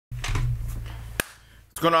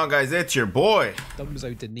What's going on, guys? It's your boy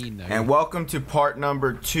Dumbzo Denino, and welcome to part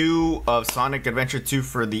number 2 of Sonic Adventure 2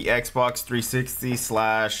 for the Xbox 360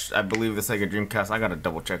 slash I believe the Sega Dreamcast. I gotta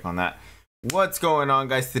double check on that. What's going on,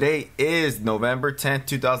 guys? Today is November 10th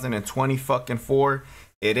 2024.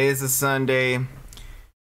 It is a Sunday. You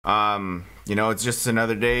know, it's just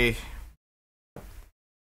another day.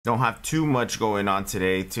 Don't have too much going on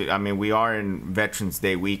today. I mean, we are in Veterans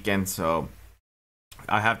Day weekend, so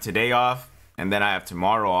I have today off and then I have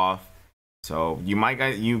tomorrow off. So you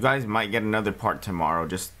guys might get another part tomorrow.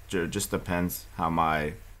 Just depends how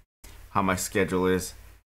my schedule is.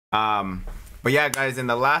 But yeah, guys, in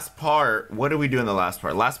the last part, what did we do in the last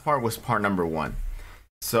part? Last part was part number 1.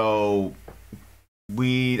 So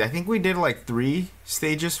I think we did like 3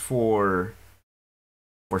 stages for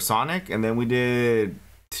Sonic, and then we did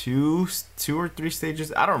two or 3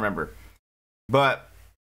 stages. I don't remember, but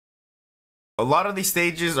a lot of these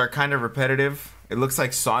stages are kind of repetitive. It looks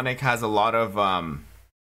like Sonic has a lot of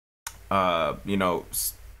you know,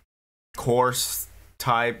 course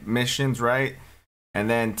type missions, right? And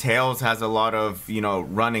then Tails has a lot of, you know,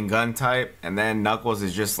 run and gun type, and then Knuckles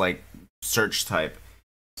is just like search type.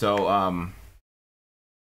 So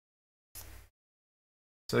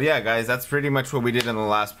yeah, guys, that's pretty much what we did in the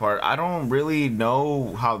last part. I don't really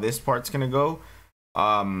know how this part's gonna go,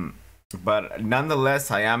 but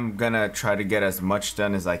nonetheless, I am gonna try to get as much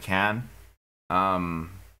done as I can.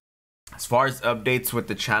 As far as updates with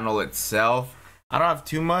the channel itself, I don't have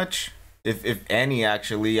too much, if any,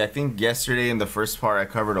 actually. I think yesterday in the first part I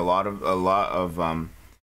covered a lot of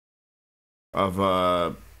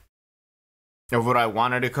what I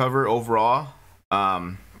wanted to cover overall.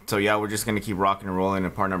 So yeah, we're just gonna keep rocking and rolling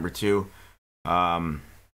in part number 2.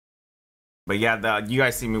 But yeah, you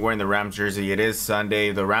guys see me wearing the Rams jersey. It is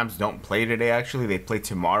Sunday. The Rams don't play today, actually. They play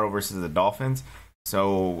tomorrow versus the Dolphins.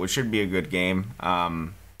 So it should be a good game. I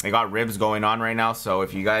got ribs going on right now. So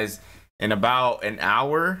if you guys, in about an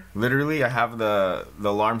hour, literally, I have the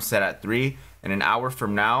alarm set at 3. In an hour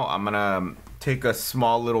from now, I'm gonna take a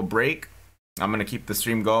small little break. I'm gonna keep the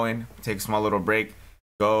stream going, take a small little break,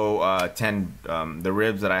 go tend the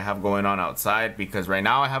ribs that I have going on outside, because right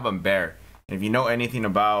now I have them bare. And if you know anything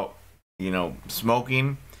about, you know,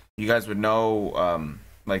 smoking, you guys would know,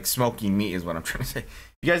 like, smoking meat is what I'm trying to say.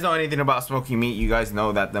 If you guys know anything about smoking meat, you guys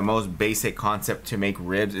know that the most basic concept to make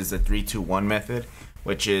ribs is the 3-2-1 method,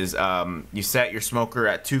 which is you set your smoker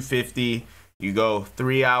at 250, you go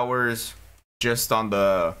 3 hours just on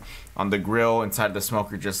the grill inside the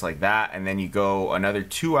smoker, just like that, and then you go another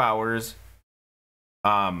 2 hours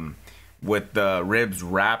with the ribs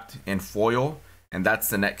wrapped in foil, and that's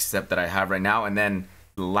the next step that I have right now. And then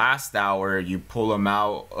the last hour, you pull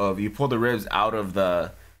the ribs out of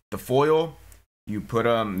the foil, you put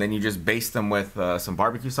them, then you just baste them with some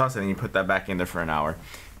barbecue sauce, and then you put that back in there for an hour.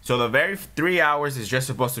 So the very 3 hours is just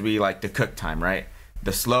supposed to be like the cook time, right?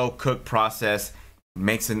 The slow cook process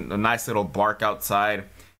makes a nice little bark outside.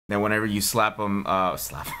 Then whenever you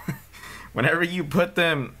whenever you put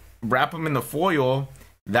them, wrap them in the foil,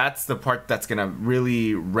 that's the part that's gonna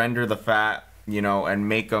really render the fat, you know, and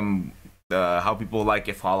make them how people like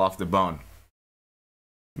it, fall off the bone.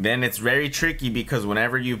 Then it's very tricky, because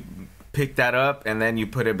whenever you pick that up and then you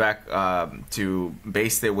put it back to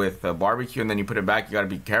baste it with barbecue, and then you put it back, you gotta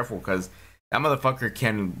be careful, because that motherfucker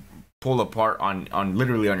can pull apart on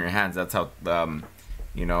literally on your hands. That's how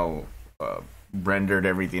you know, rendered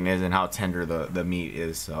everything is and how tender the meat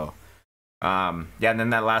is. So yeah, and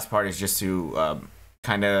then that last part is just to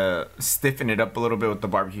kind of stiffen it up a little bit with the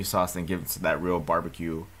barbecue sauce and give it that real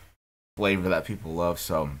barbecue flavor that people love.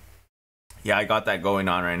 So yeah, I got that going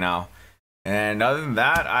on right now. And other than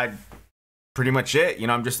that, pretty much it. You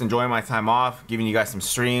know, I'm just enjoying my time off, giving you guys some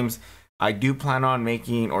streams. I do plan on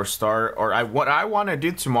making what I want to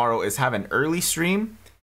do tomorrow is have an early stream,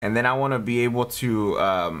 and then I want to be able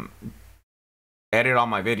to edit all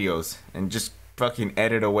my videos and just fucking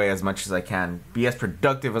edit away as much as I can, be as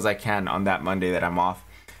productive as I can on that Monday that I'm off.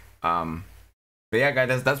 But yeah,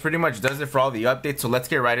 guys, that's pretty much does it for all the updates. So let's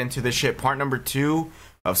get right into this shit. Part number 2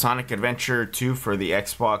 of Sonic Adventure 2 for the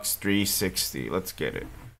Xbox 360. Let's get it.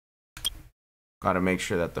 Gotta make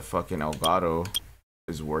sure that the fucking Elgato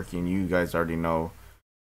is working. You guys already know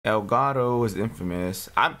Elgato is infamous.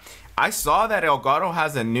 I saw that Elgato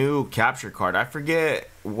has a new capture card. I forget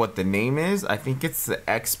what the name is. I think it's the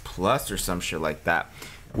X Plus or some shit like that,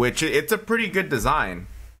 which it's a pretty good design.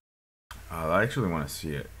 I actually want to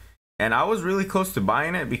see it. And I was really close to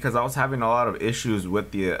buying it because I was having a lot of issues with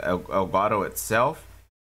the Elgato itself.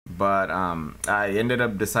 But I ended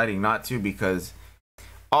up deciding not to, because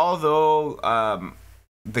although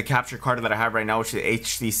the capture card that I have right now, which is the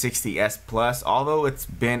HD60 S Plus, although it's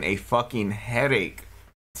been a fucking headache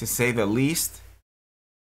to say the least,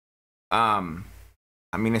 I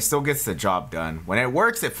mean, it still gets the job done. When it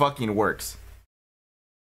works, it fucking works.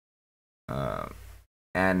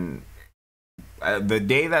 And the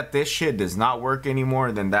day that this shit does not work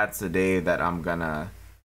anymore, then that's the day that I'm gonna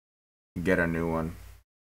get a new one.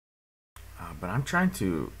 But I'm trying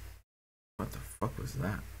to... What the fuck was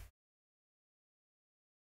that?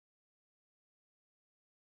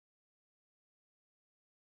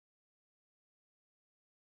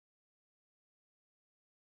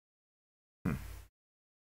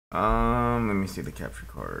 Let me see the capture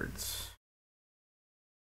cards.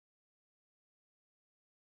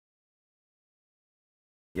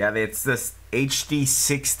 Yeah, it's this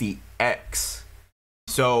HD60 X.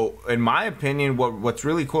 So, in my opinion, what's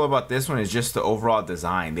really cool about this one is just the overall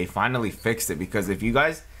design. They finally fixed it, because if you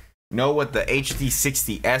guys know what the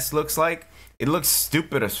HD60 S looks like, it looks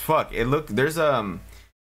stupid as fuck. There's on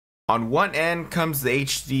one end comes the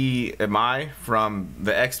HDMI from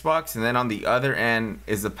the Xbox, and then on the other end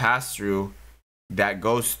is the pass-through that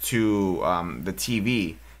goes to the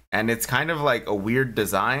TV, and it's kind of like a weird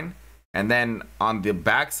design. And then on the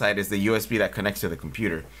back side is the USB that connects to the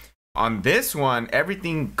computer. On this one,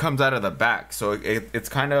 everything comes out of the back, so it's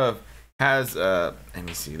kind of has let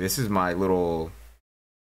me see, this is my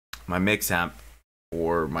mix amp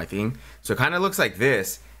or my thing, so it kind of looks like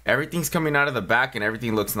this. Everything's coming out of the back, and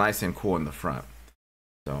everything looks nice and cool in the front.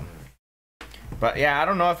 So, but yeah, I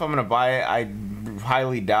don't know if I'm gonna buy it. I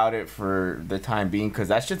highly doubt it for the time being, because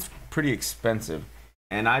that shit's pretty expensive,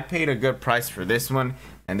 and I paid a good price for this one.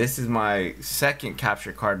 And this is my second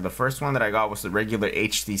capture card. The first one that I got was the regular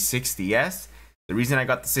HD60 S. The reason I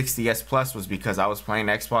got the 60S Plus was because I was playing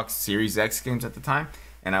Xbox Series X games at the time,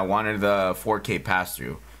 and I wanted the 4K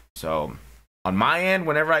pass-through. So on my end,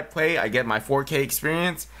 whenever I play, I get my 4K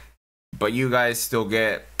experience, but you guys still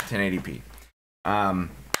get 1080p.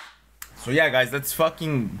 So yeah, guys, let's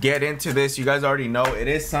fucking get into this. You guys already know it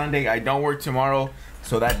is Sunday. I don't work tomorrow,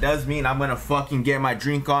 so that does mean I'm gonna fucking get my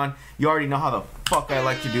drink on. You already know how the fuck I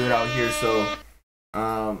like to do it out here. So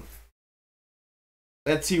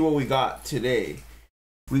let's see what we got today.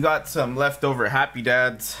 We got some leftover Happy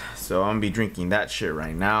Dads, so I'm gonna be drinking that shit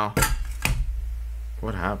right now.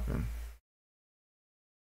 What happened?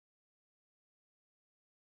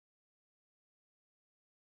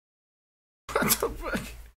 What the fuck?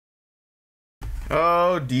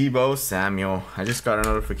 Oh, Debo Samuel. I just got a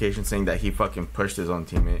notification saying that he fucking pushed his own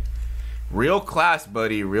teammate. Real class,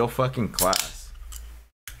 buddy. Real fucking class.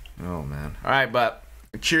 Oh, man. All right, but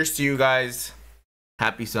cheers to you guys.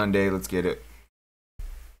 Happy Sunday. Let's get it.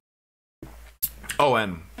 Oh,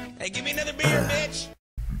 and... Hey, give me another beer, bitch.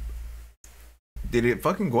 Did it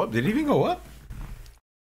fucking go up? Did it even go up?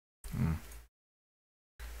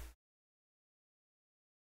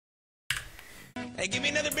 Hey, give me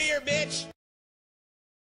another beer, bitch.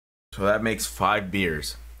 So that makes 5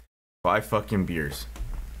 beers. 5 fucking beers.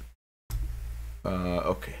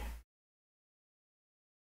 Okay.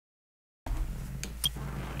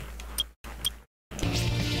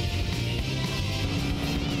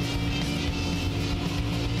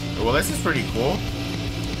 Well, this is pretty cool.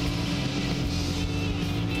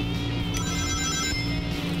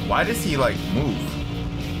 Why does he like move?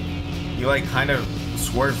 He like kind of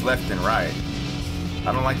swerves left and right.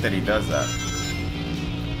 I don't like that he does that.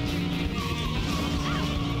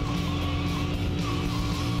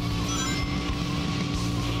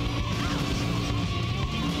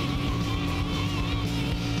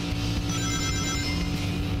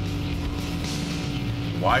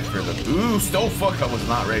 Why for the boost? Oh fuck, I was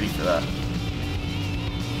not ready for that.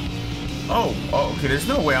 Oh, okay, there's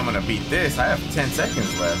no way I'm gonna beat this. I have 10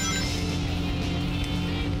 seconds left.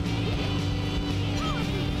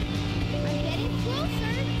 I'm getting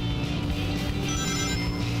closer.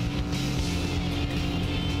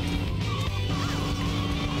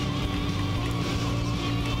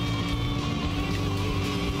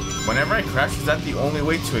 Whenever I crash, is that the only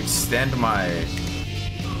way to extend my...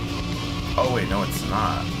 Oh wait, no it's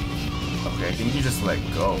not. Okay, I think you just let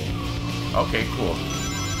go. Okay, cool.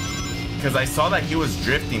 Because I saw that he was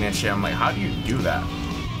drifting and shit. I'm like, how do you do that?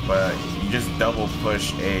 But you just double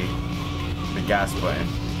push the gas button.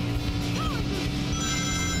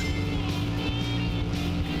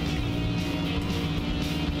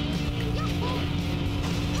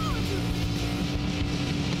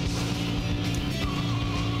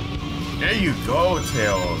 There you go,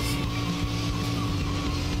 Tails.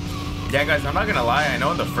 Yeah, guys, I'm not gonna lie. I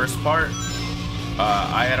know in the first part,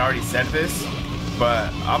 I had already said this,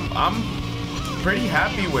 but I'm pretty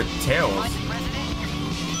happy with Tails.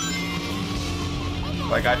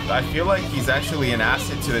 Like, I feel like he's actually an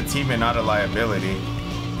asset to the team and not a liability.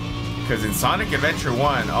 Because in Sonic Adventure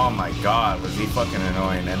 1, oh my god, was he fucking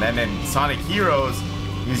annoying. And then in Sonic Heroes,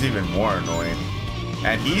 he's even more annoying.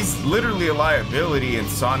 And he's literally a liability in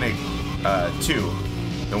Sonic 2,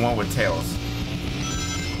 the one with Tails.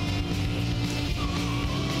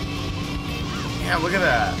 Yeah, look at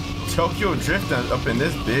that. Tokyo Drift up in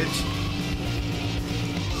this bitch.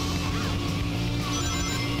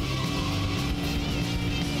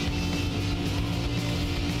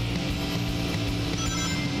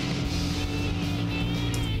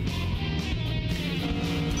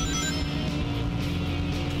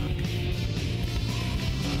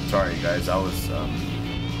 Sorry guys, I was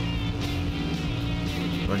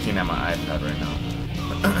looking at my iPad right now.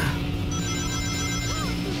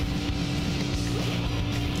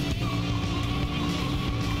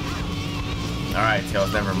 Alright,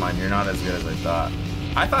 Tails, never mind. You're not as good as I thought.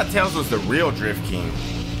 I thought Tails was the real Drift King.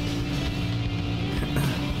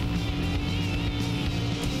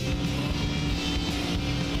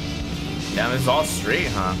 Damn, this is all straight,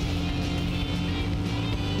 huh?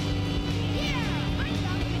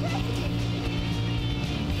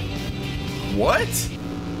 What?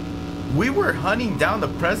 We were hunting down the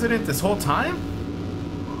president this whole time?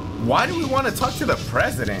 Why do we want to talk to the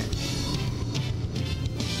president?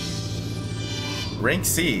 Rank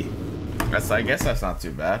C. I guess that's not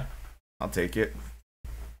too bad. I'll take it.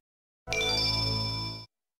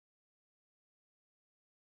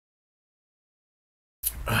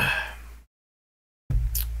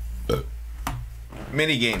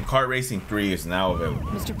 Minigame, Kart Racing 3 is now available.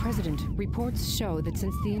 Mr. President, reports show that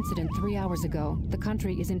since the incident 3 hours ago, the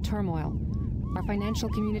country is in turmoil. Our financial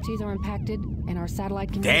communities are impacted, and our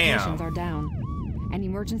satellite communications are down. An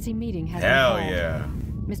emergency meeting has been called. Hell yeah.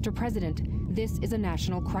 Mr. President, this is a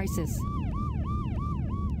national crisis.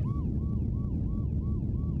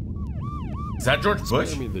 Is that George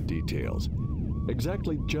Bush? Spare me the details.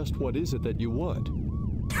 Exactly just what is it that you want?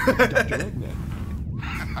 Dr. Eggman.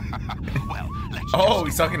 Well, oh,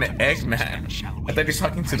 he's talking to Eggman. I thought he's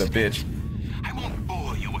talking to the bitch. I won't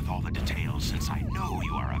bore you with all the details since I know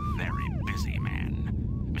you are a very busy man.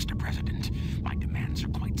 Mr. President, my demands are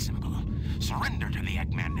quite simple. Surrender to the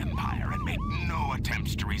Eggman Empire and make no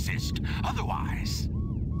attempts to resist. Otherwise,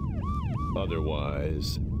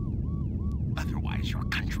 your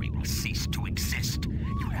country will cease to exist.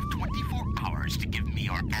 You have 24 hours to give me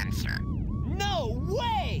your answer. No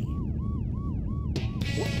way!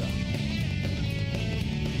 What the?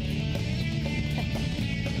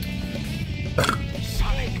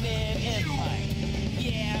 Eggman Empire.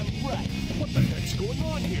 Yeah, right. What the heck's going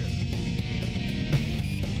on here?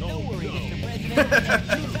 Don't worry, no. Mr. President.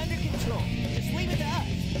 Everything's under control. Just leave it to us.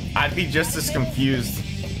 I'd be just as confused.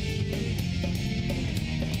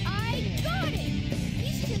 I got it!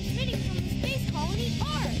 He's transmitting from the space colony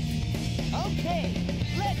Mars. Okay,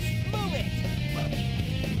 let's move it.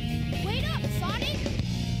 Wait up, Sonic!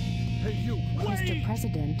 Hey, you, Mr.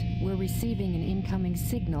 President, we're receiving an incoming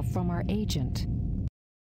signal from our agent.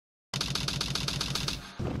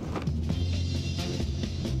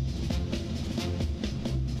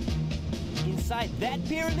 Inside that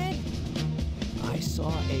pyramid? I saw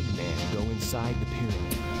Eggman go inside the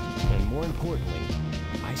pyramid. And more importantly,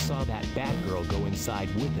 I saw that Batgirl go inside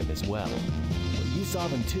with him as well. But you saw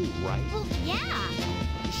them too, right? Well, yeah.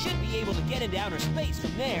 You should be able to get into outer space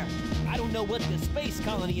from there. I don't know what the space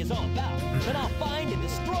colony is all about, but I'll find and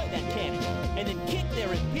destroy that cannon, and then kick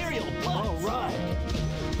their imperial butts. All right.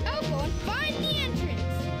 I'll go and find the entrance.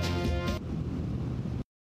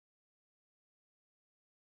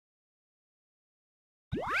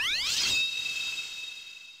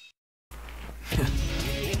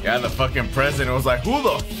 Yeah, the fucking president was like, who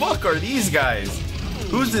the fuck are these guys?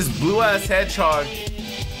 Who's this blue ass hedgehog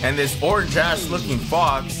and this orange ass looking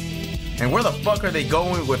fox? And where the fuck are they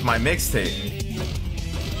going with my mixtape?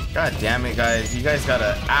 God damn it, guys. You guys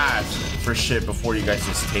gotta ask for shit before you guys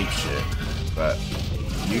just take shit. But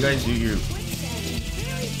you guys do you.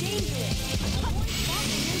 Very dangerous.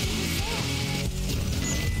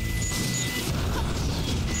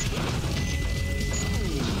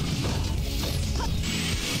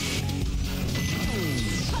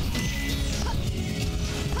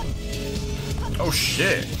 Oh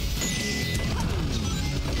shit.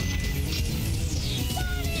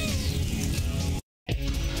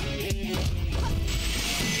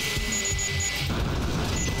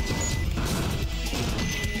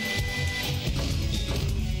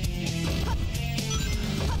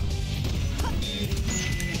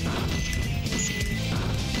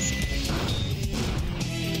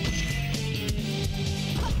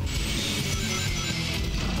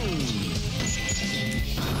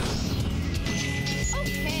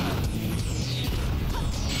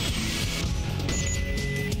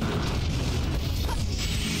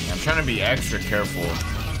 to be extra careful.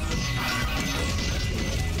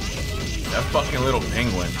 That fucking little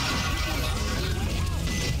penguin.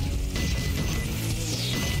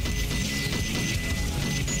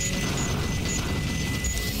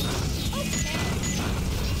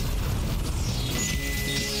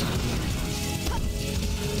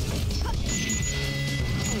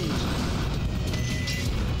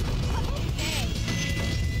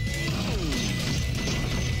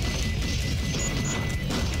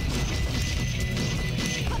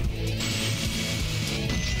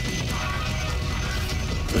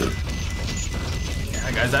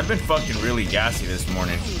 Guys, I've been fucking really gassy this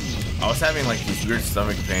morning. I was having like these weird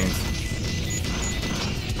stomach pains.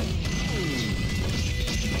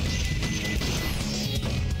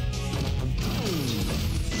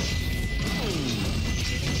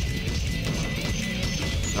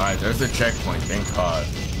 Alright, there's the checkpoint, thank God.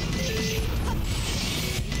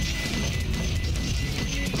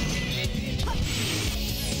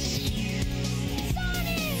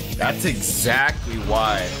 That's exactly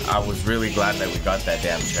why I was really glad that we got that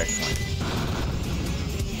damn checkpoint.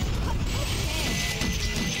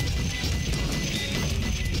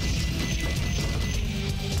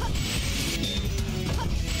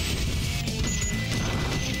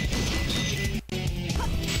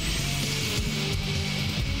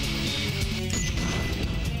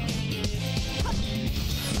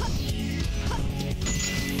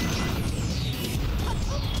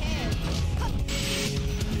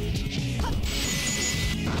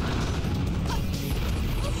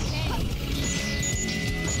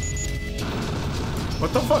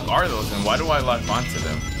 What the fuck are those and why do I lock onto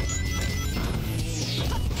them?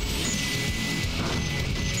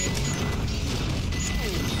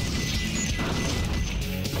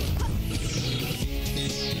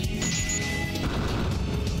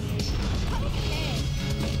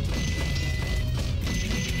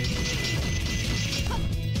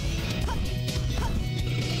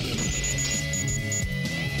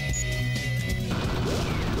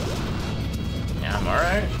 Yeah, I'm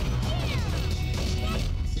alright.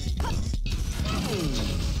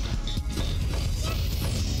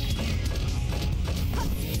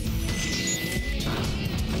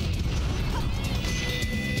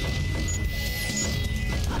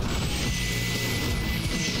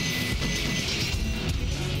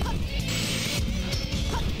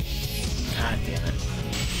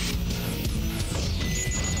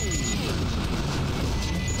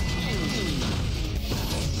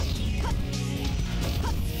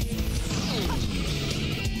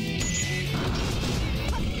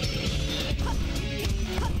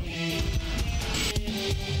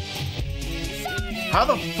 How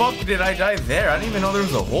the fuck did I die there? I didn't even know there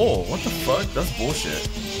was a hole. What the fuck? That's bullshit.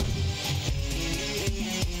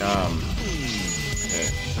 Okay.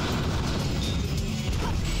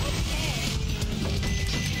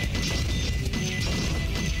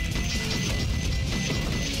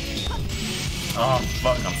 Oh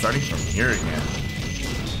fuck, I'm starting from here again.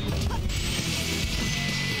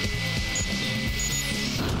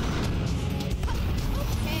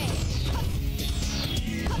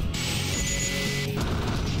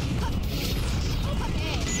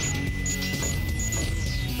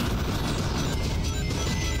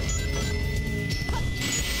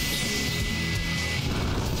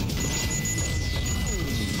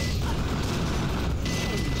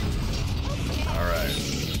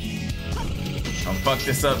 Fuck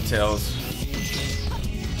this up, Tails.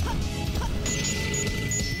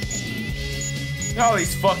 All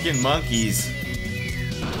these fucking monkeys.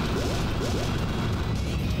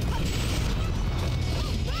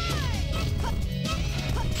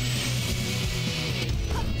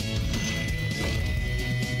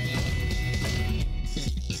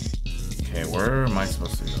 Okay, where am I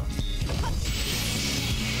supposed to go?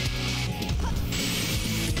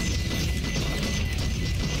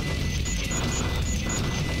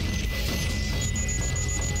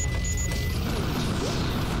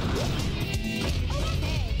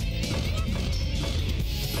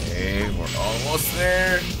 Almost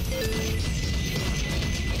there. I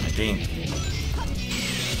think.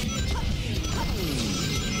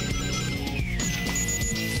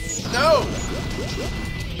 No!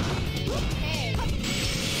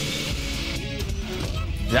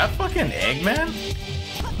 Is that fucking Eggman?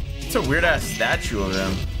 It's a weird ass statue of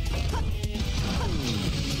him.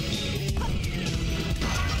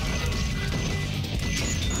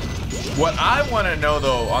 What I want to know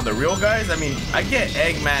though, on the real guys, I mean, I get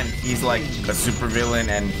Eggman, he's like a supervillain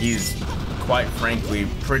and he's quite frankly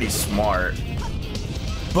pretty smart.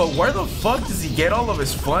 But where the fuck does he get all of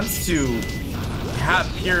his funds to have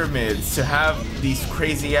pyramids, to have these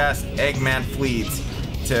crazy ass Eggman fleets,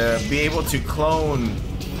 to be able to clone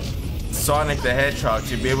Sonic the Hedgehog,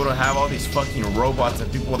 to be able to have all these fucking robots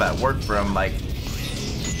and people that work for him, like,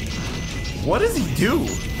 what does he do?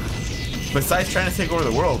 Besides trying to take over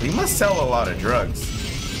the world, he must sell a lot of drugs.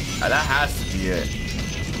 That has to be it.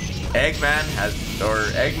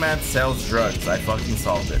 Eggman sells drugs. I fucking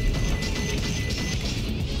solved it.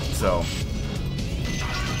 So,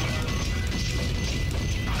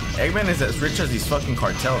 Eggman is as rich as these fucking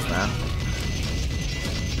cartels, man.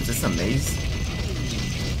 Is this a maze?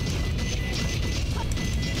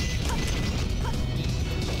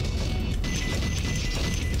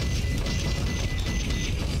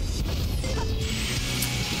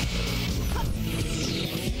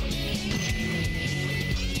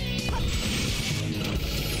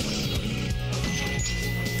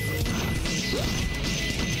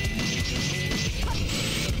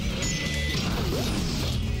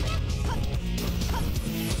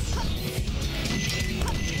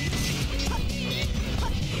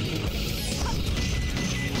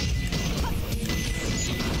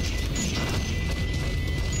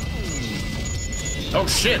 Oh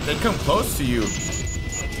shit, they come close to you.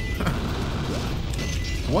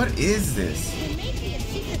 What is this? There may be a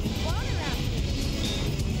secret spot around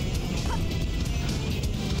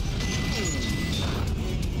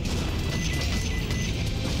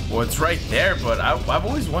here. Well, it's right there, but I've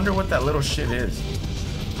always wondered what that little shit is.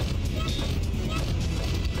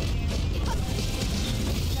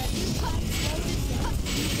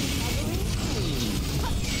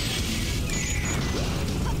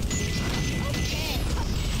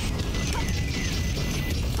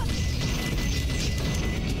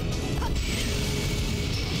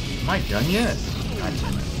 Am I done yet? God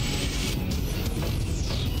damn it.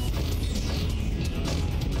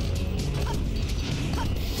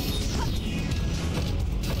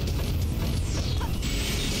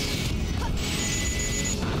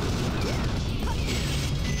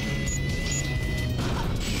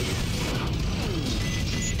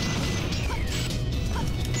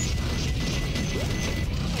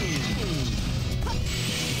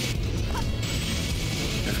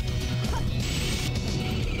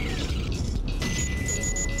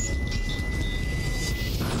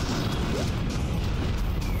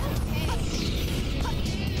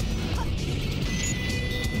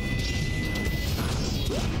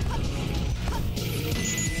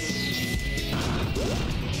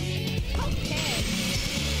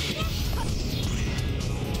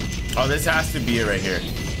 Oh, this has to be it right here.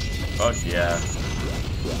 Fuck yeah.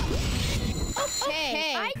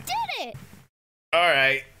 Okay, I did it!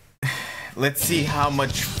 Alright. Let's see how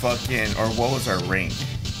much fucking, or what was our rank?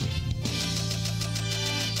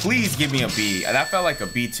 Please give me a B. That felt like a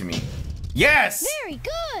B to me. Yes! Very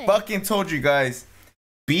good! Fucking told you guys.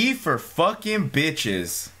 B for fucking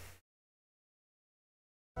bitches.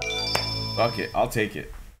 Fuck it, I'll take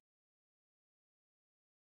it.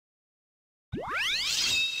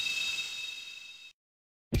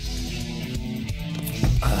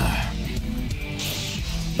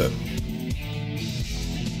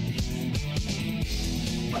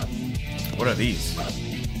 What are these?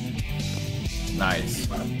 Nice.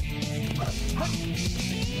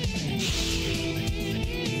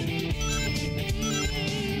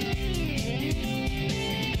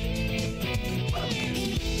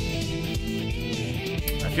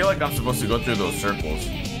 I feel like I'm supposed to go through those circles.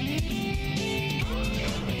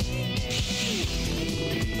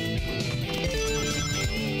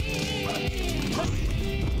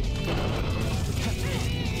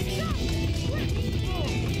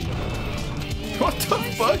 What the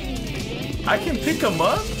fuck? I can pick them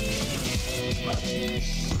up?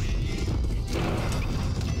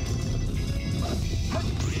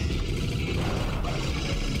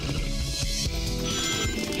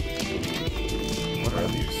 What are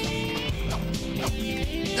these?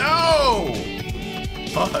 No!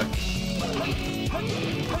 Fuck.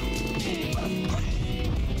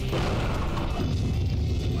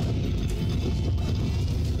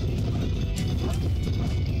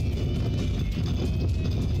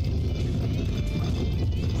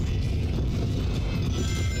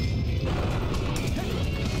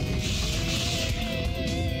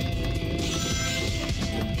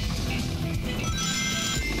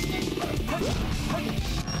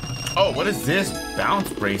 Oh, what is this?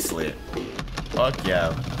 Bounce bracelet. Fuck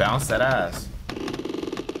yeah. Bounce that ass.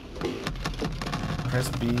 Press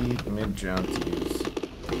B mid jump to use.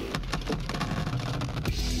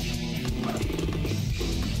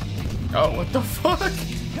 Oh, what the fuck?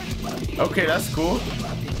 Okay, that's cool.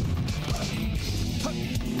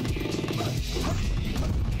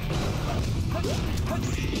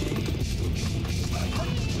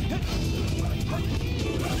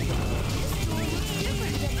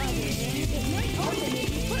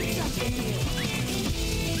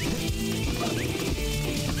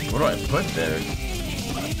 What do I put there?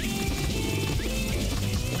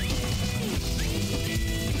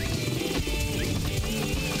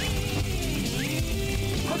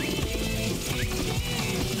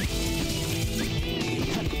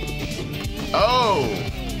 Oh!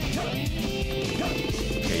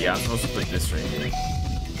 Okay, yeah, I'm supposed to put this right here.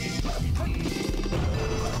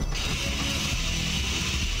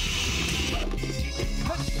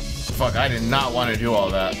 Fuck, I did not want to do all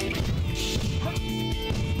that.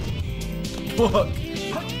 Fuck.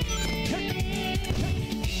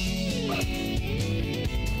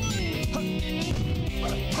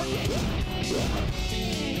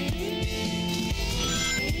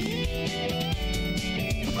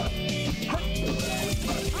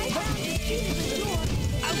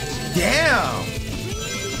 Damn!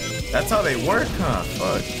 That's how they work, huh?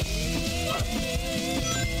 Fuck.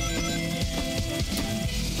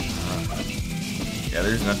 Yeah,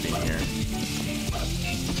 there's nothing here.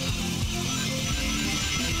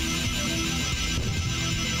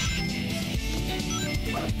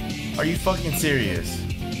 Are you fucking serious?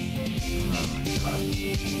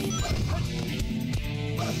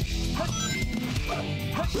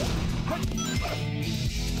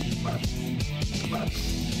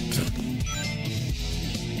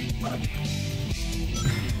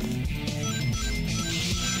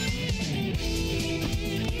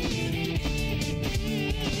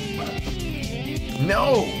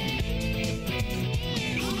 No!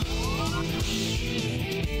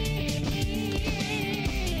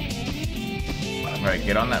 Alright,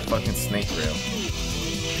 get on that fucking snake rail.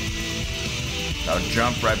 Now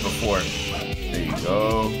jump right before. There you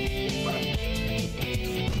go.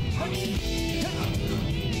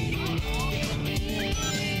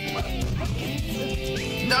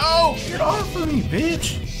 No! Get off of me,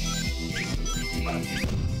 bitch!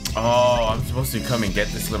 Oh, I'm supposed to come and get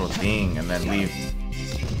this little thing and then leave.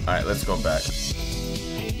 Alright, let's go back.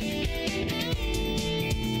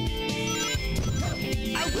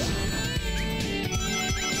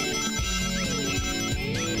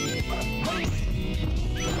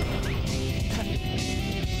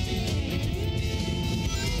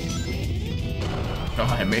 Oh,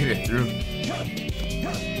 I made it through.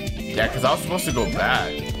 Yeah, because I was supposed to go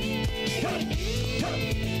back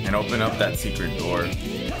and open up that secret door.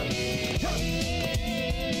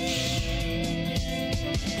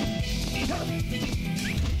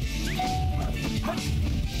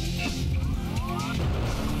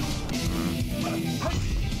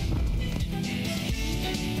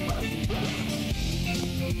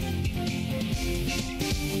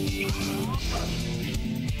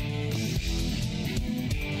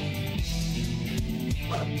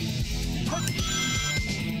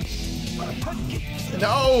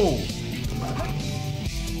 No!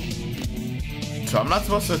 So I'm not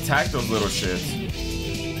supposed to attack those little shits.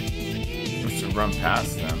 I'm supposed to run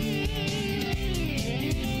past them.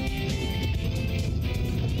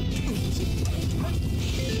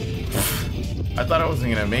 I thought I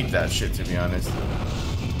wasn't gonna make that shit, to be honest.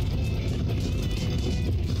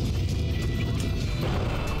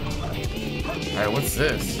 Alright, what's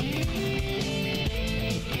this?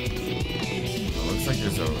 Oh, looks like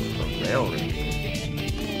there's a rail right here.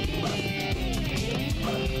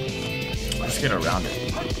 Let's get around it.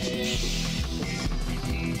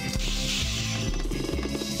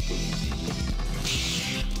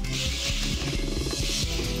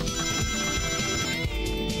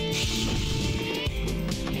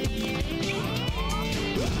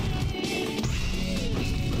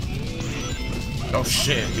 Oh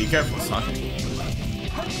shit, be careful, son.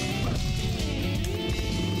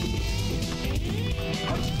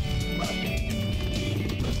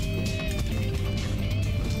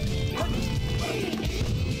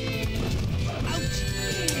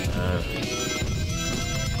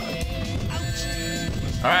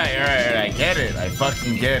 Alright, I get it. I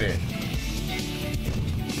fucking get it.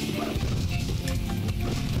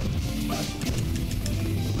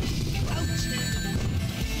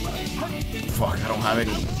 Fuck, I don't have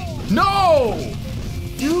any. No!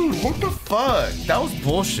 Dude, what the fuck? That was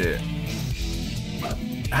bullshit.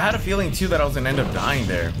 I had a feeling too that I was gonna end up dying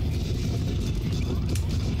there.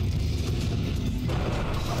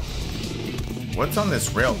 What's on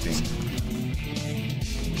this rail thing?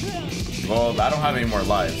 Well, I don't have any more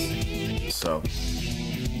lives, so.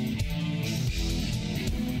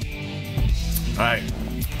 Alright,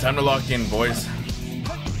 time to lock in, boys.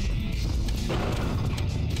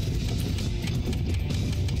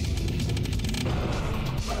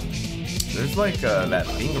 There's like that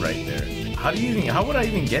thing right there. How would I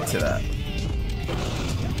even get to that?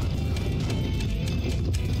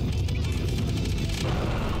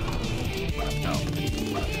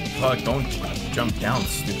 Fuck, don't jump down,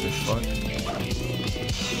 stupid fuck.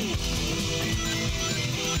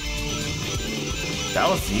 That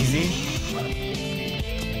was easy.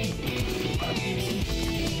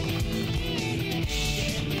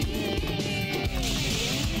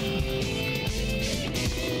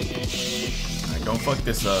 Alright, don't fuck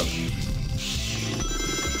this up.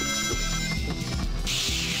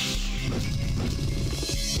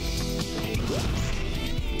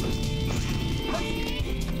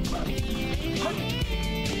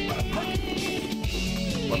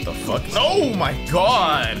 What the fuck? Oh my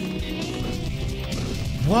god!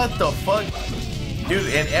 What the fuck?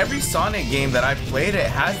 Dude, in every Sonic game that I played, it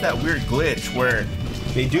has that weird glitch where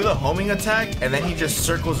they do the homing attack and then he just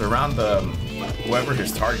circles around the whoever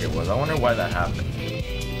his target was. I wonder why that happened.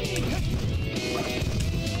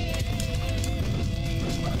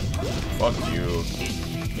 Fuck you.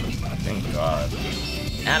 Thank God.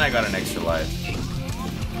 And I got an extra life.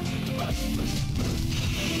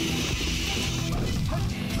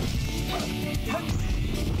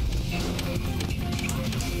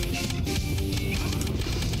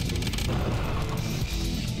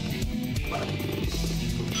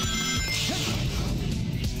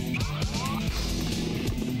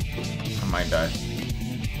 I might die.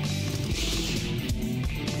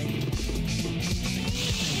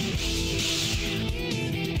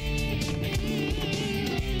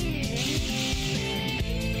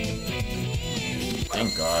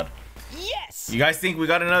 Thank God. Yes! You guys think we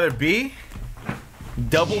got another B?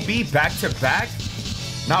 Double B back to back?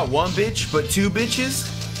 Not one bitch, but two bitches?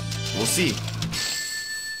 We'll see.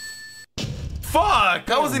 Fuck!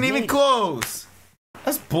 That wasn't even close.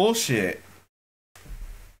 That's bullshit.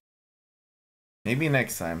 Maybe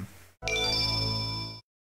next time.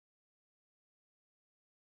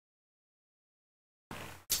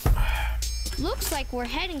 Looks like we're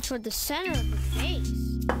heading toward the center of the base.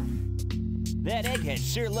 That egghead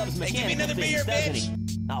sure loves mechanical things, doesn't he?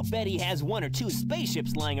 I'll bet he has one or two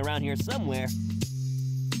spaceships lying around here somewhere.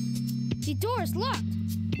 The door's locked.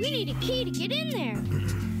 We need a key to get in there.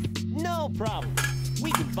 No problem.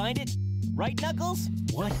 We can find it. Right, Knuckles?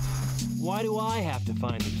 What? Why do I have to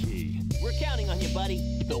find the key? We're counting on you,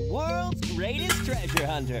 buddy. The world's greatest treasure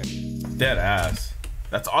hunter. Dead ass.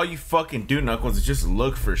 That's all you fucking do, Knuckles, is just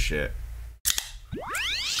look for shit.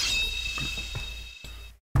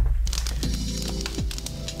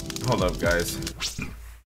 Hold up, guys.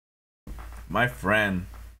 My friend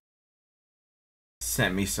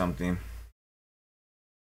sent me something.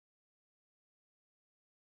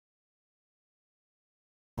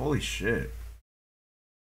 Holy shit.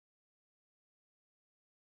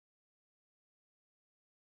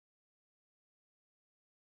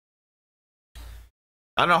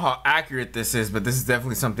 I don't know how accurate this is, but this is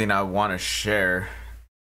definitely something I want to share.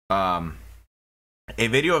 A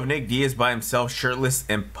video of Nick Diaz by himself, shirtless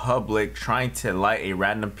in public, trying to light a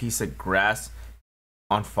random piece of grass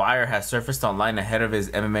on fire has surfaced online ahead of his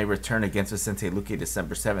MMA return against Vicente Luque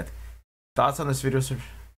December 7th. Thoughts on this video, sir?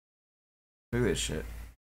 Look at this shit.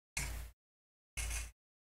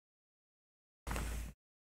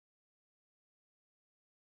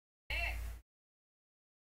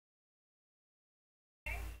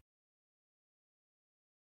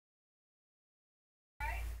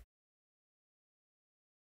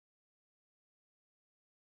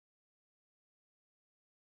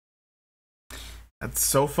 That's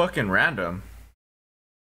so fucking random.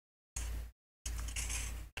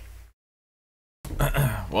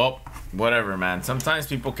 Well, whatever, man. Sometimes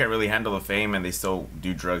people can't really handle the fame and they still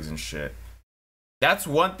do drugs and shit. That's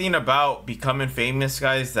one thing about becoming famous,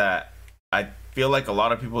 guys, that I feel like a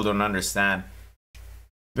lot of people don't understand.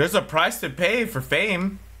 There's a price to pay for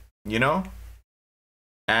fame, you know?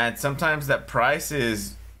 And sometimes that price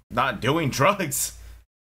is not doing drugs.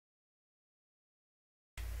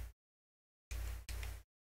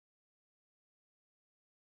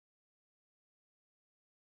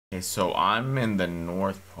 Okay, so I'm in the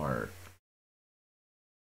north part.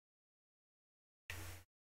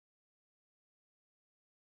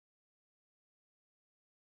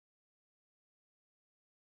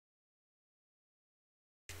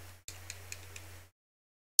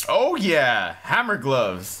 Oh yeah, hammer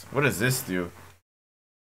gloves. What does this do?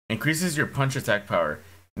 Increases your punch attack power.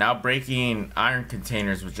 Now breaking iron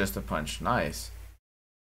containers with just a punch. Nice.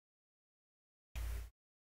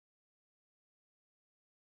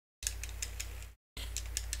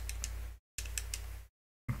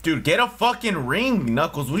 Dude, get a fucking ring,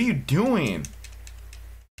 Knuckles. What are you doing?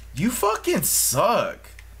 You fucking suck.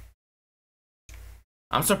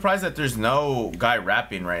 I'm surprised that there's no guy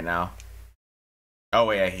rapping right now. Oh,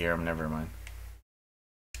 wait, I hear him. Never mind.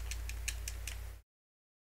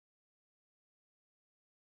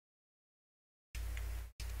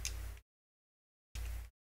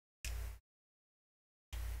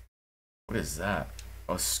 What is that?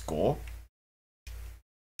 A skull?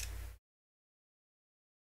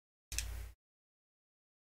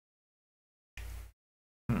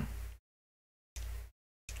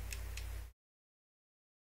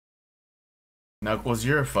 Knuckles,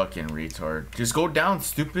 you're a fucking retard. Just go down,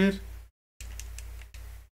 stupid.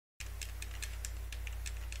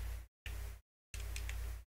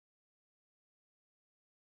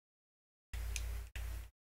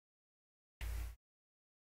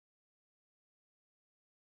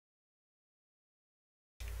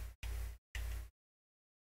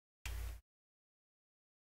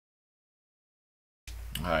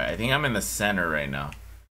 Alright, I think I'm in the center right now.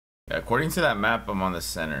 Yeah, according to that map, I'm on the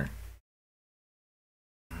center.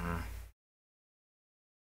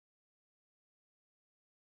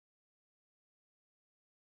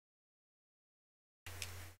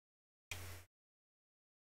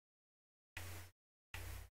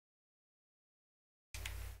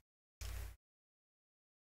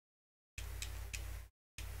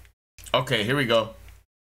 Okay, here we go.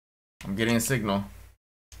 I'm getting a signal.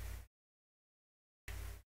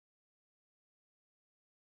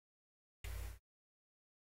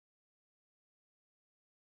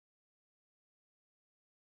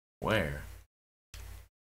 Where?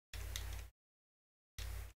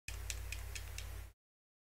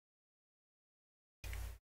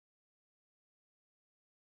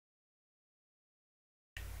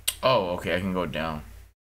 Oh, okay, I can go down.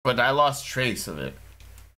 But I lost trace of it.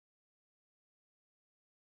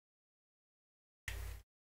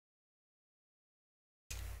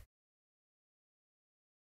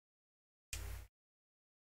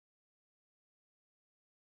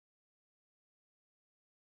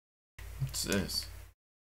 What's this?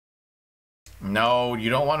 No, you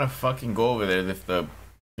don't want to fucking go over there.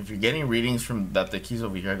 If you're getting readings from the keys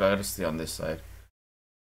over here, I gotta stay on this side.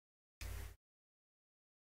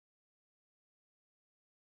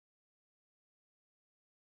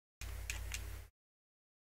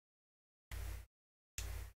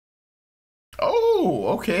 Oh,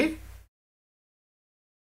 okay.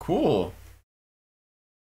 Cool.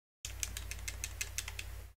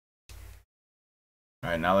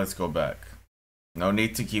 Alright, now let's go back. No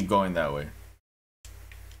need to keep going that way.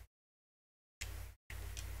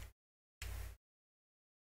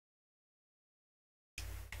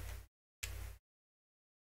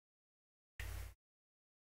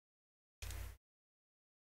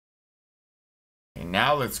 Okay,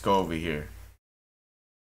 now let's go over here.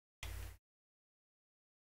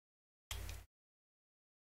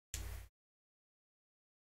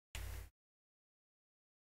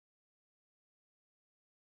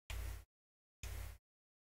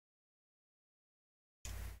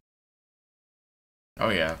 Oh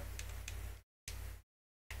yeah.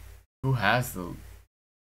 Who has the...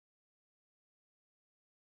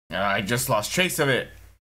 I just lost trace of it.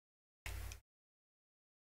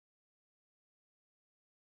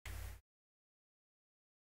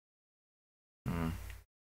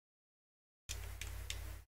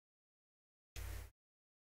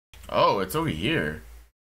 Oh, it's over here.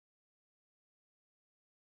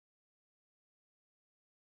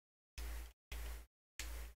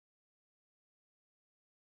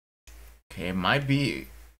 Okay, it might be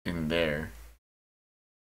in there.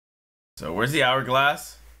 So where's the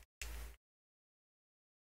hourglass?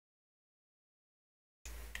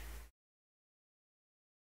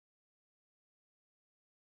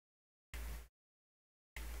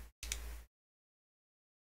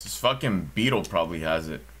 This fucking beetle probably has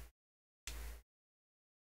it.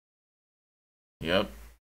 Yep.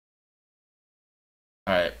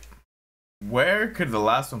 Alright. Where could the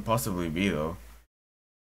last one possibly be, though?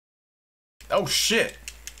 Oh, shit!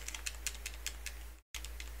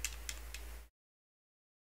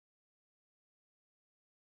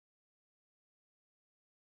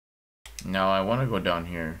 No, I want to go down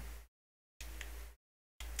here.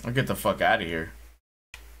 I'll get the fuck out of here.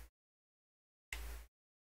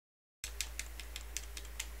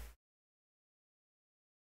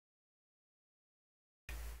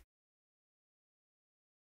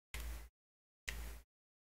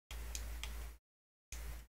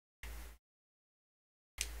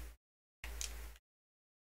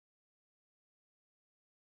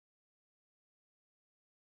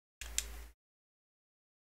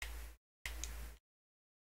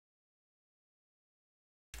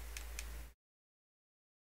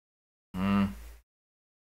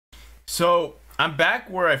 So, I'm back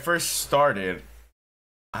where I first started.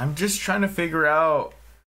 I'm just trying to figure out...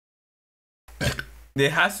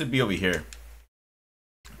 It has to be over here.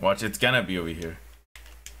 Watch, it's gonna be over here.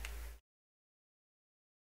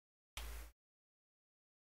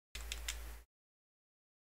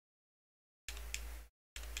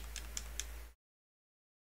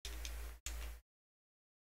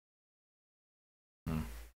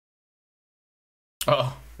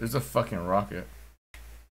 Oh, there's a fucking rocket.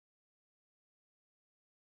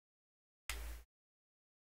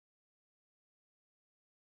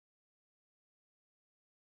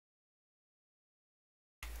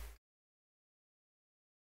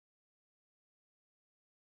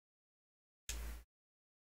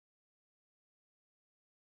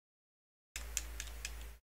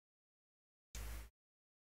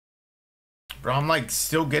 Bro, I'm like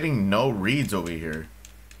still getting no reads over here.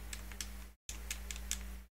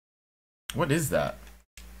 What is that?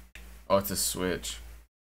 Oh, it's a switch.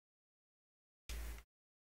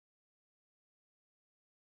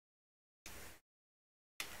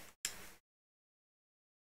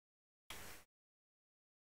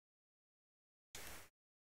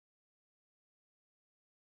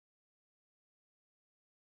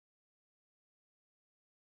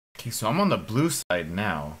 Okay, so I'm on the blue side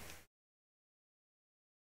now.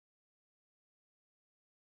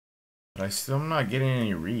 But I still am not getting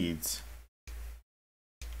any reads.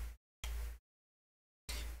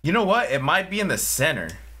 You know what? It might be in the center.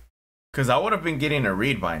 Because I would have been getting a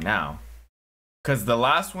read by now. Because the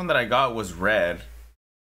last one that I got was red.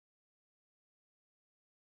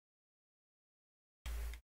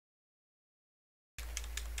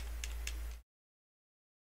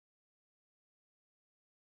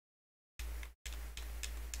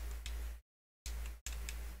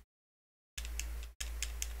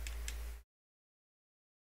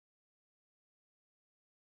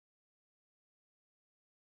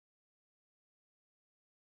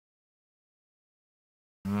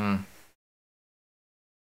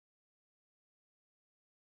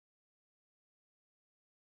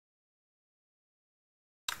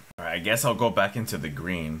 Alright, I guess I'll go back into the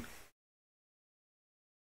green.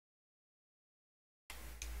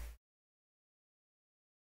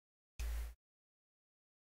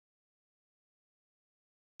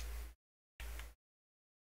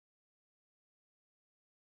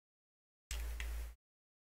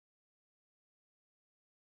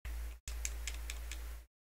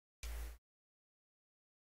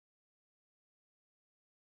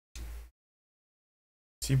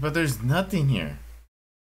 See, but there's nothing here.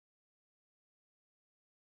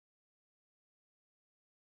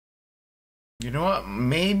 You know what?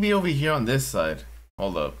 Maybe over here on this side.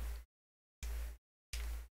 Hold up.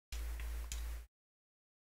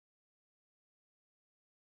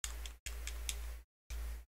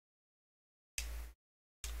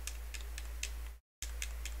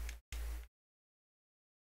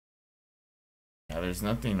 Yeah, there's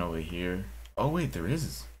nothing over here. Oh wait, there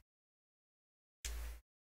is.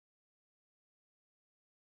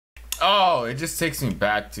 Oh, it just takes me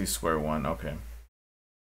back to square one. Okay.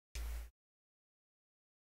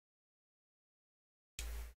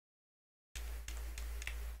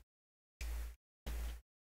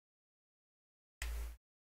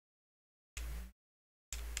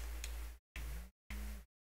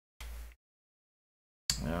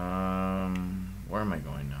 Where am I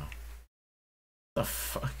going now? The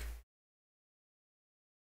fuck?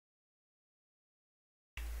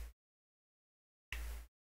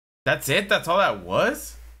 That's it? That's all that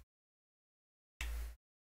was?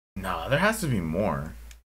 Nah, there has to be more.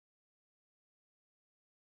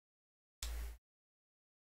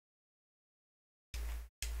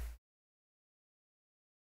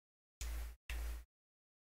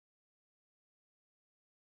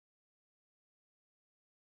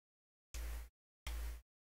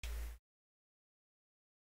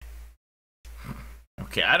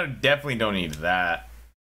 Okay, I definitely don't need that.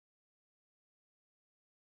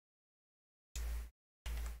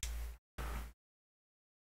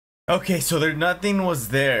 Okay, so nothing was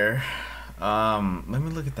there. Let me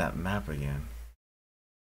look at that map again.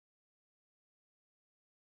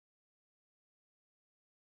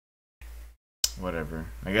 Whatever.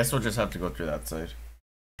 I guess we'll just have to go through that side.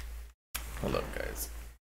 Hold up, guys.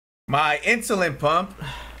 My insulin pump.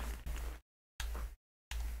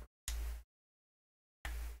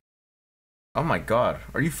 Oh my god,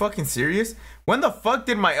 are you fucking serious? When the fuck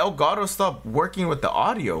did my Elgato stop working with the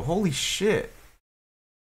audio? Holy shit.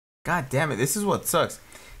 God damn it, this is what sucks.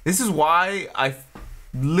 This is why I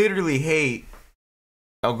literally hate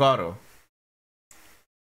Elgato.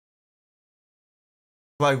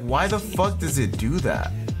 Like, why the fuck does it do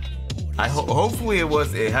that? Hopefully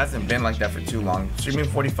it hasn't been like that for too long. Streaming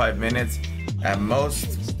 45 minutes at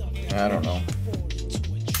most. I don't know.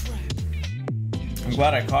 I'm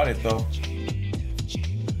glad I caught it though.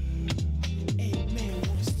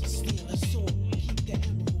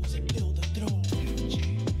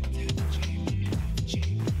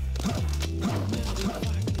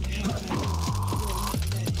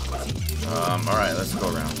 All right, let's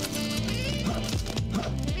go around.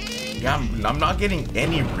 Yeah, I'm not getting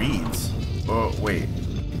any reads. Oh, wait.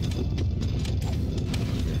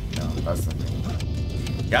 No, that's the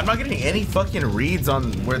thing. Yeah, I'm not getting any fucking reads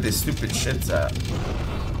on where this stupid shit's at.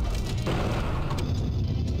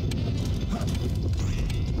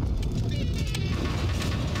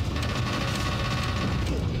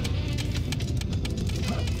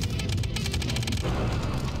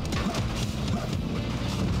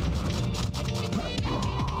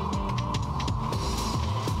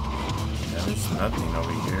 Nothing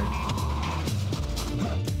over here.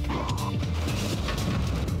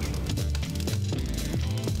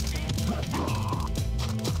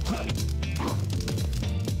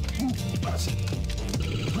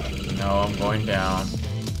 No, I'm going down.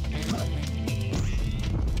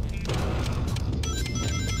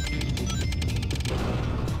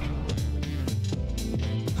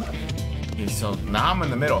 Okay, so now I'm in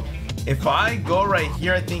the middle. If I go right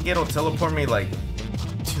here, I think it'll teleport me like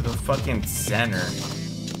to the fucking center.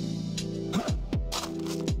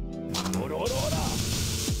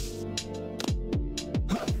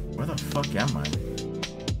 Where the fuck am I?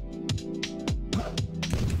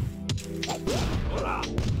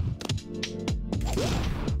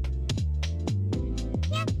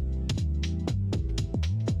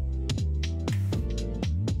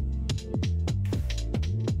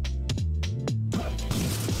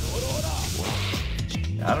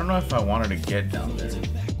 I don't know if I wanted to get down there.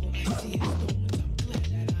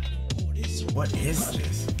 What is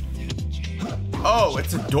this? Oh,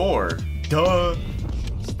 it's a door. Duh.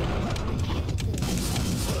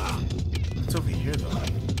 What's over here, though?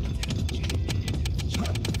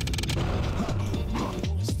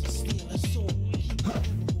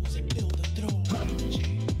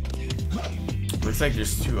 Looks like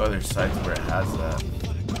there's two other sides where it has that.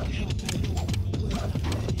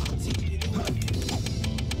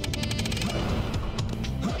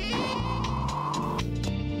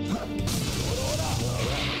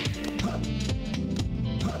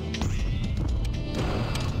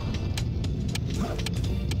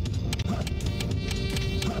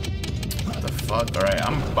 Alright,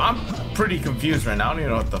 I'm pretty confused right now. I don't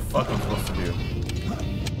even know what the fuck I'm supposed to do.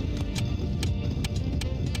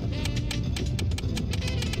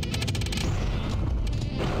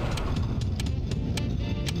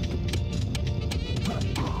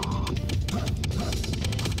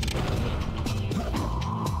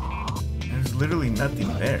 There's literally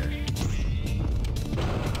nothing there.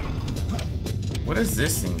 What does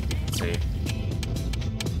this thing say?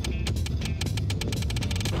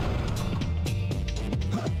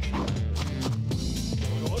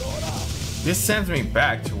 This sends me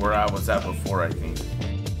back to where I was at before, I think.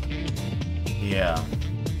 Yeah.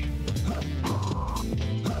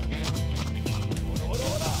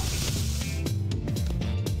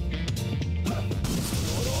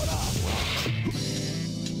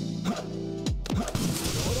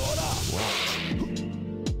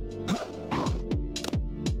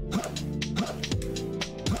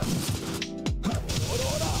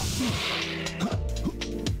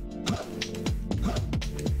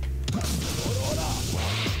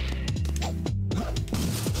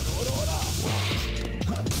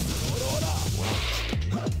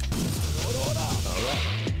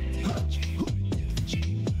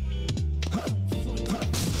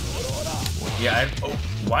 Yeah, oh,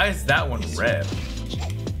 why is that one red?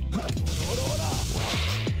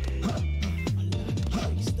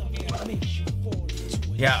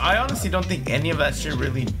 Yeah, I honestly don't think any of that shit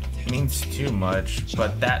really means too much,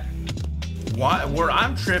 but that... where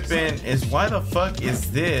I'm tripping is why the fuck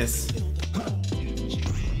is this?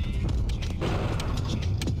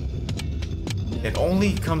 It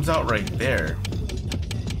only comes out right there.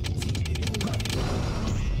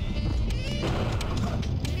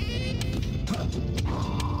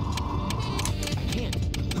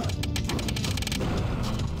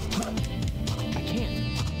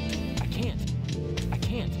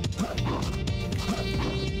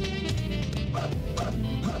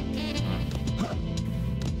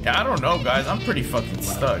 Yeah, I don't know, guys. I'm pretty fucking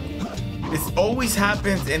stuck. This always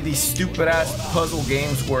happens in these stupid ass puzzle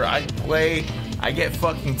games where I play, I get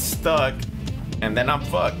fucking stuck, and then I'm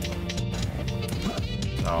fucked.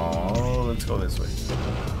 Oh, let's go this way.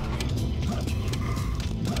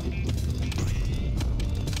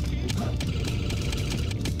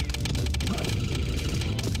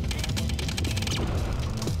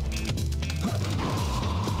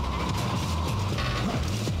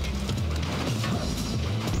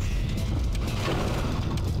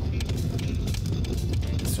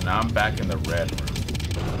 Now I'm back in the red room.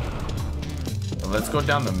 So let's go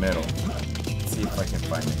down the middle. Let's see if I can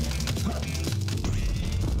find anything.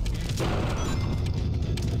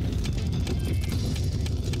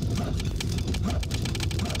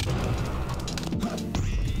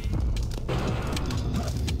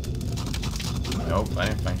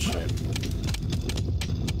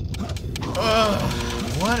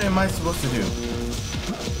 What am I supposed to do?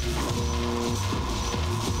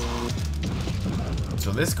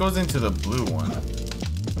 So this goes into the blue one.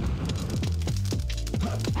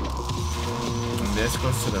 And this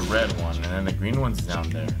goes to the red one, and then the green one's down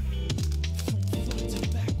there.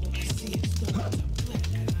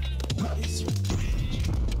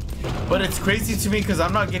 But it's crazy to me because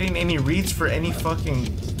I'm not getting any reads for any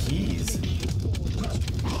fucking keys.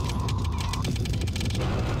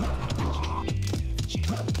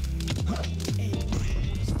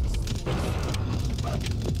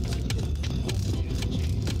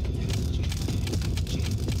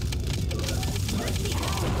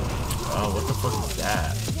 Oh, what the fuck is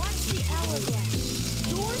that? Watch the owl again.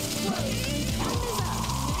 Doors closed and time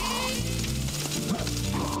is up.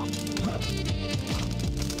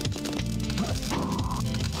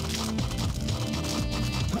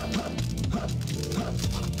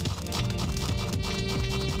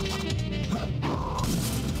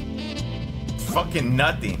 Fucking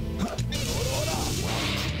nothing.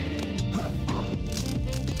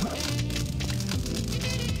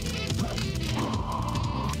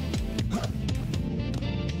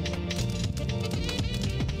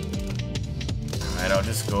 Alright, I'll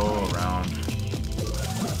just go around.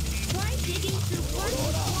 Try digging through one of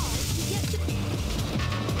the walls to get to.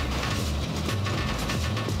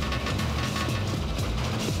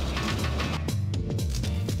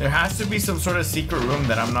 There has to be some sort of secret room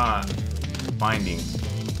that I'm not finding.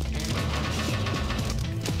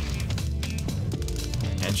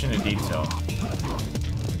 Attention to detail.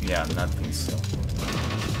 Yeah, nothing still.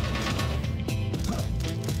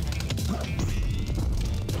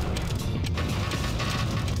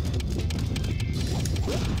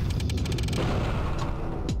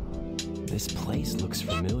 This place looks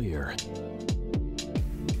familiar.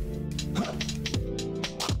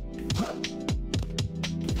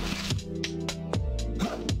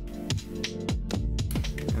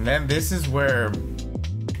 And then this is where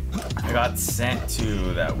I got sent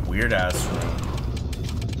to that weird ass room.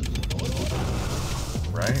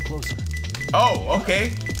 Right? Closer. Oh,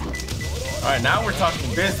 okay. Alright, now we're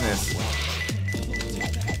talking business.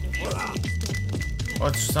 Oh,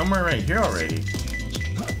 it's somewhere right here already.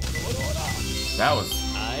 That was...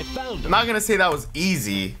 I found I'm him. not gonna say that was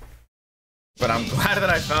easy, but I'm glad that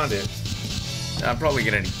I found it. I'm probably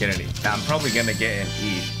gonna get an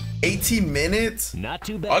E. 18 minutes? Not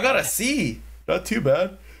too bad. I got a C. Not too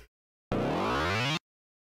bad.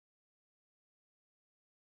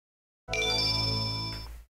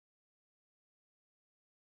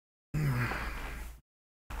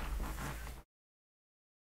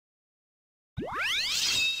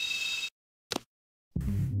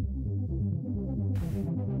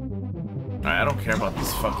 I don't care about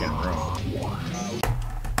this fucking room.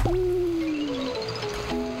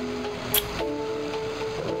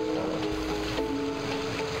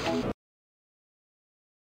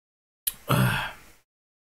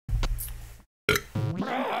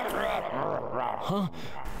 Huh?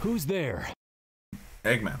 Who's there?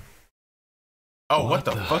 Eggman. Oh, what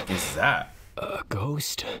the fuck is that? A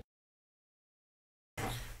ghost?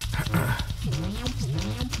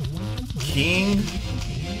 King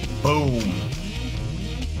Boom.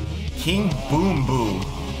 King Boom Boom.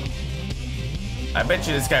 I bet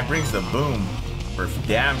you this guy brings the boom for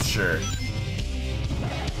damn sure.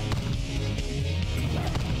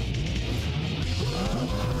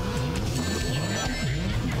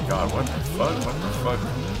 God, what the fuck? What the fuck?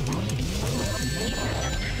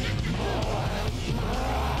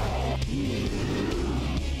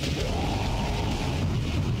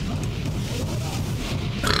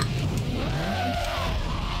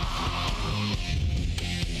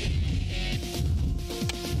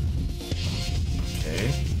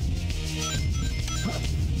 Okay.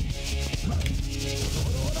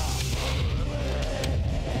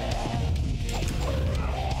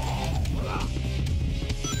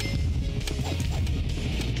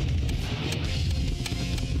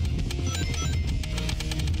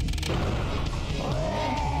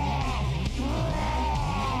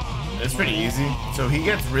 It's pretty easy. So he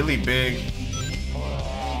gets really big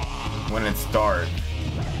when it's dark.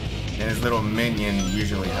 And his little minion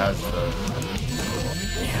usually has the...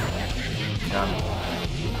 Damn. Got me.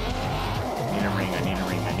 I need a ring, I need a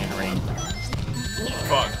ring, I need a ring.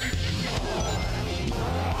 Fuck.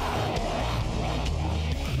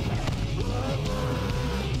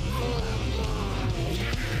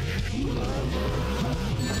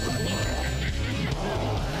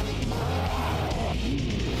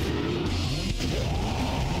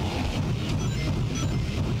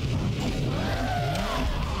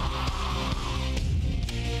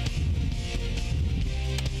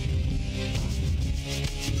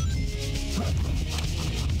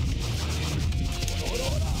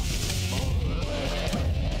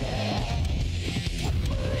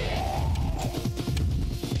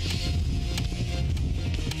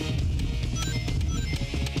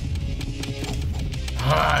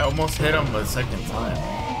 almost hit him a second time.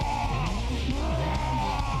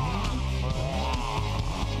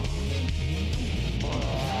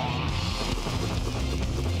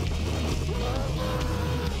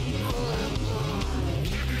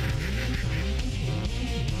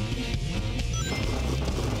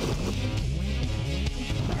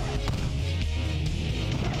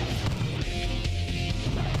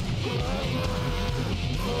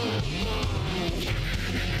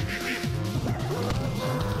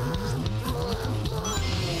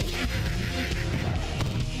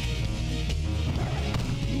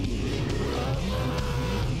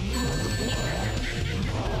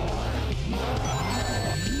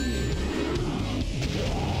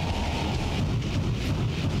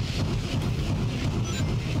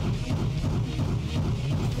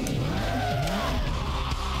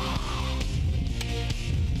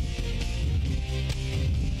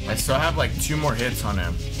 I still have like 2 more hits on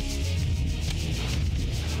him.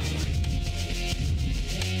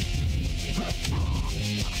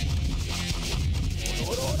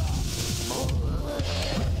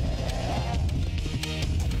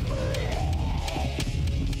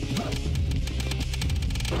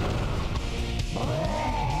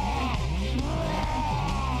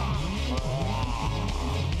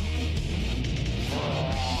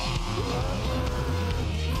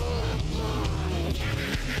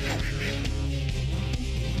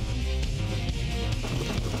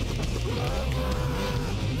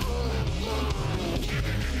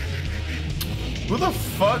 Who the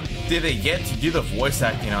fuck did they get to do the voice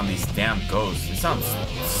acting on these damn ghosts? It sounds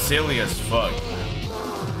silly as fuck.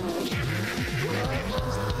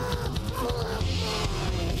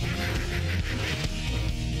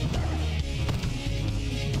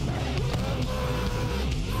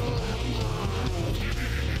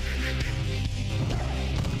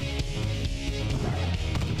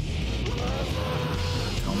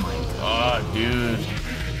 Oh my god, dude.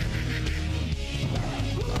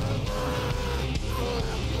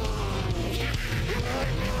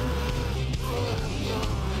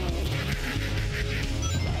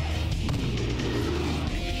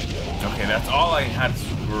 Okay, that's all I had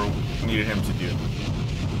needed him to do.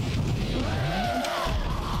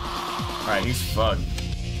 Alright, he's fucked.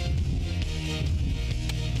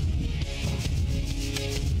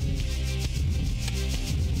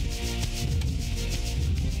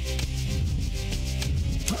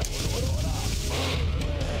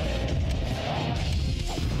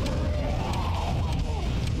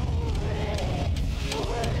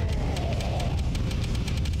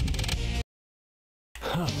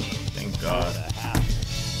 Thank God.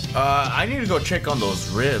 I need to go check on those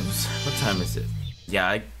ribs. What time is it? Yeah,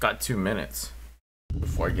 I got 2 minutes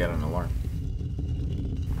before I get an alarm.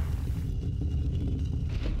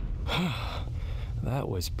 That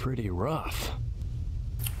was pretty rough.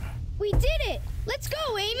 We did it! Let's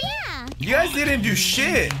go, Amy! Yeah! You guys didn't do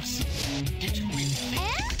shit!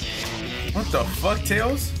 What the fuck,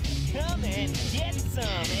 Tails? Come and get some,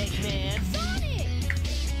 Eggman. Sonic!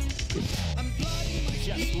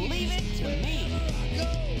 Just leave it to me.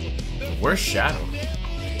 Where's Shadow?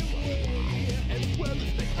 As well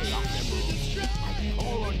as the Chaos Emeralds, I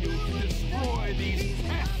call on you to destroy these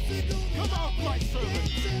pests. Come out, my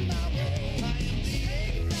servants!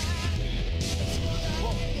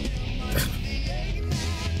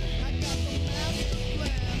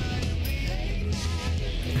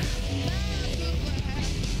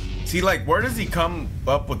 See, like, where does he come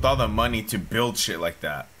up with all the money to build shit like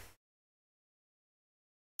that?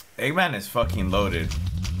 Eggman is fucking loaded.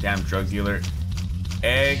 Damn drug dealer.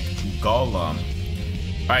 Egg Golem.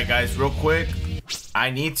 Alright, guys, real quick. I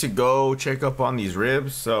need to go check up on these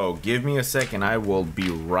ribs, so give me a second. I will be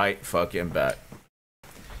right fucking back.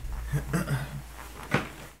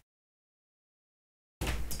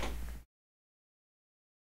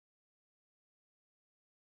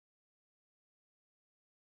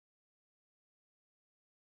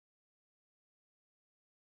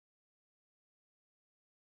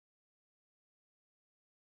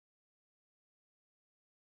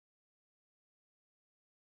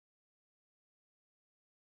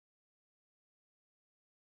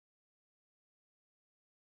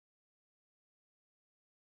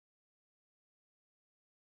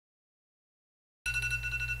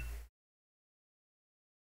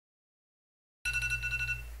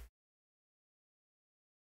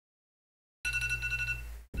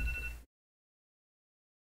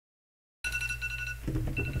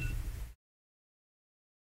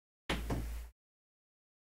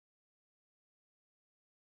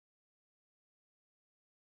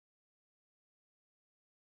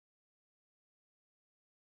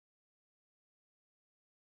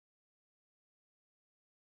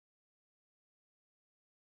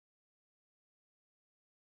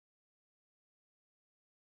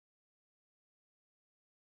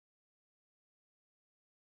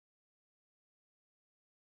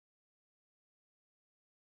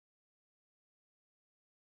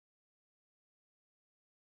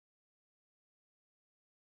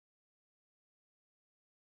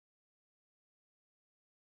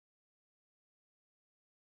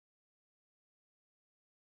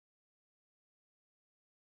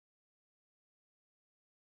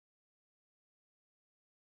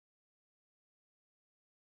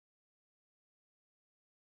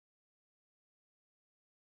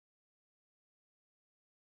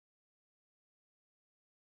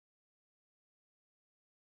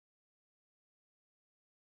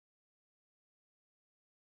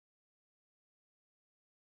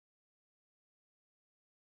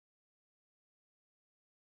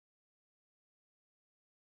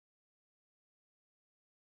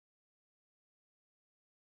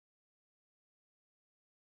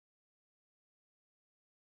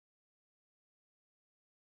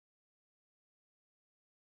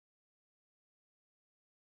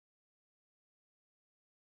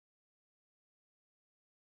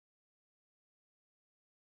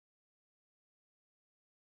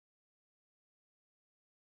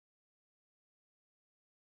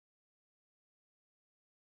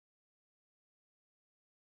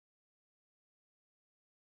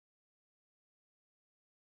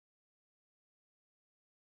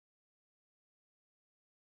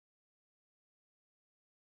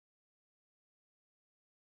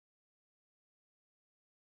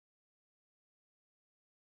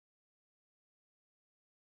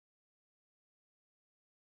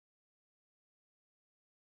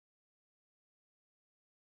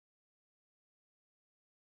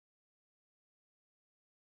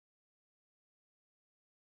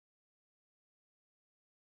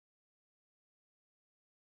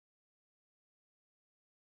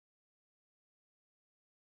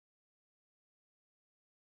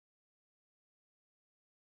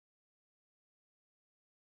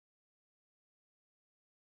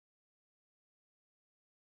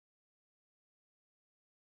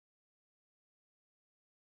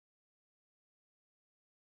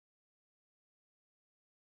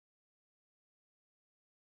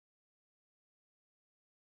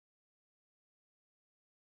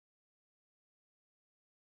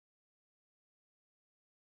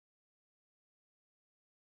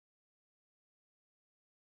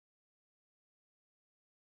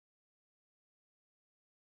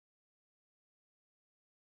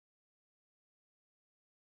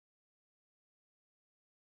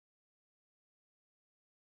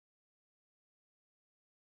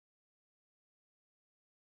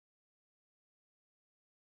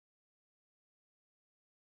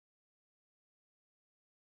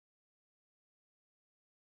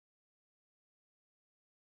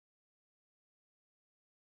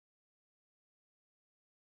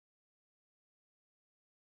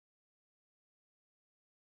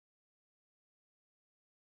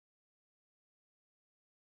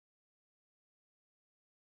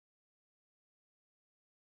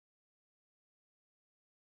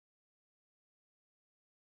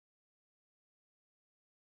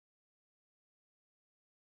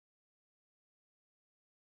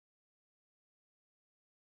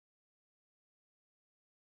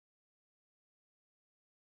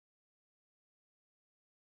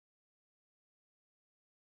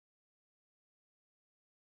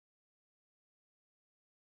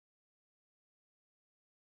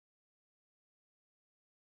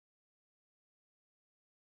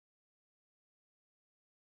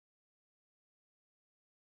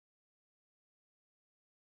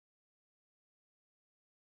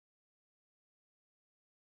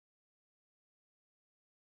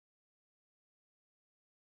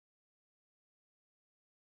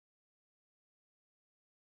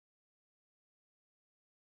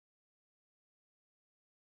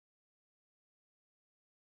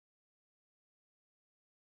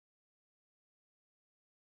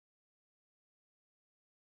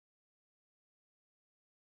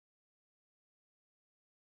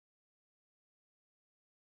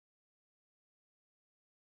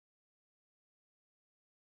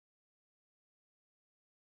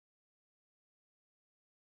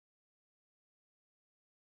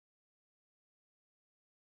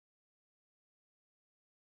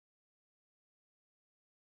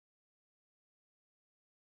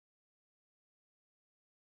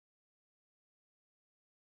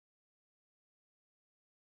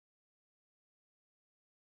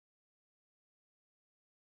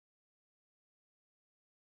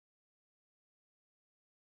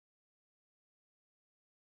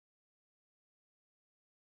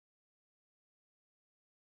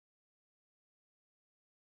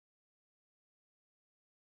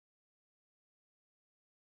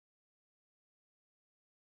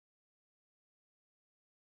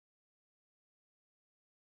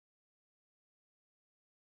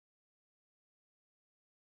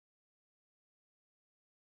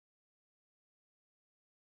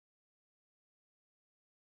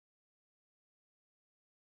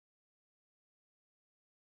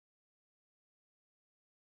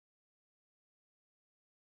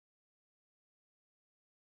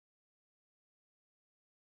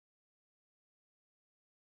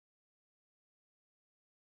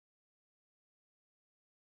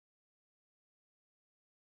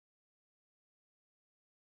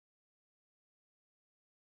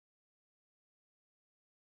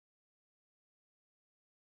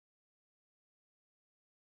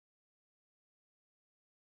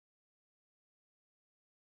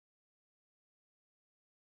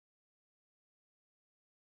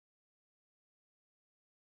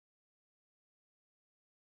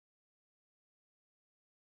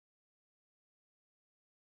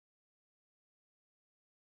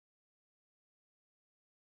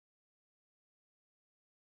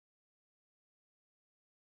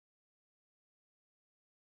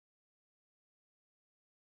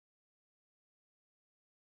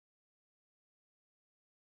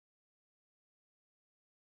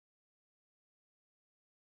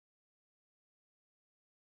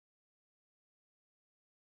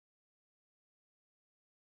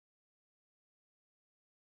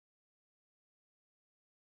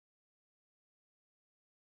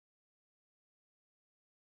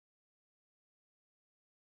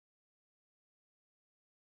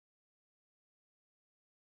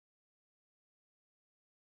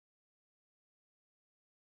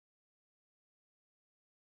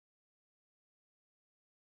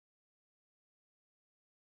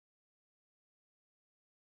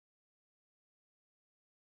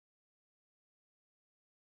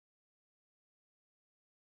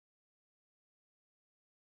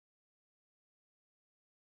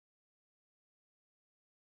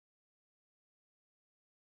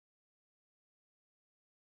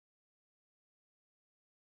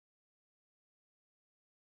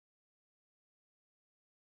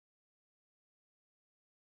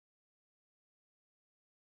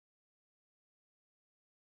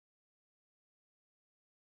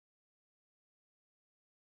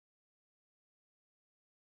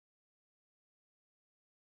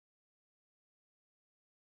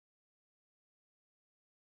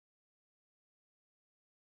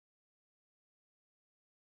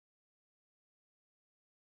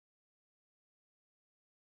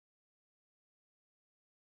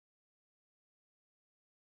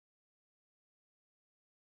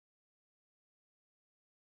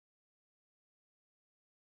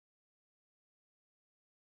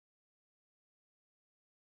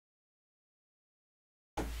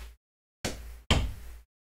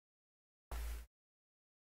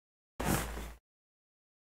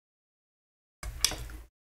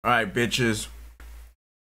 Alright, bitches.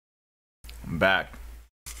 I'm back.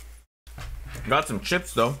 Got some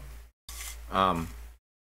chips though. Yeah,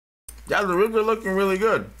 the ribs are looking really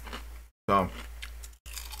good. So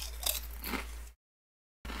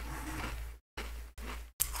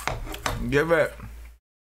give it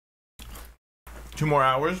 2 more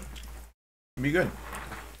hours. Be good.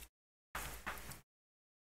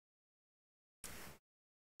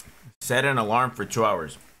 Set an alarm for 2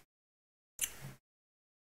 hours.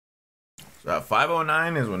 So at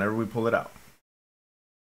 5:09 is whenever we pull it out.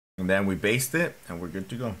 And then we baste it and we're good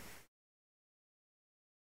to go.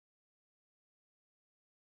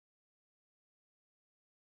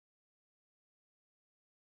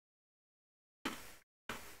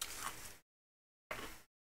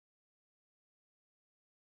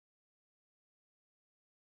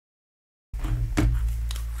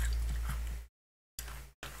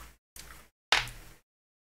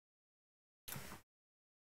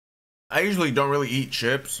 I usually don't really eat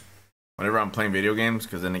chips whenever I'm playing video games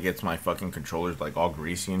because then it gets my fucking controllers like all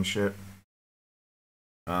greasy and shit.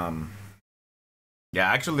 Yeah,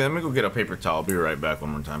 actually, let me go get a paper towel. I'll be right back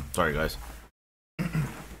one more time. Sorry, guys.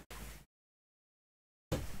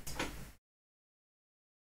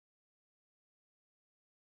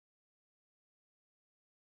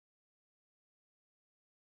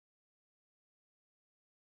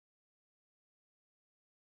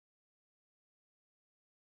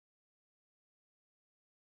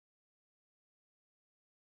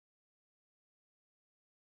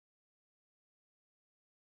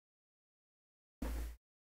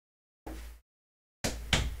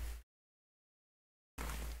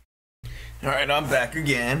 All right, I'm back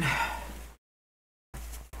again.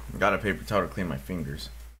 Got a paper towel to clean my fingers.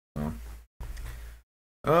 So.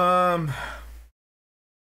 All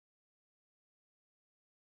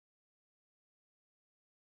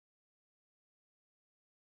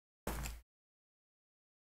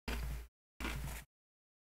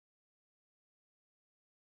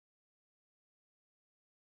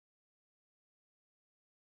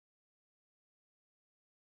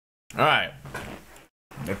right.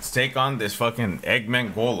 Let's take on this fucking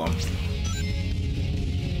Eggman Golem.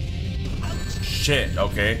 Shit,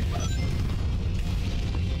 okay.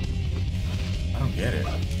 I don't get it.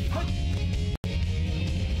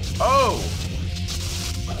 Oh!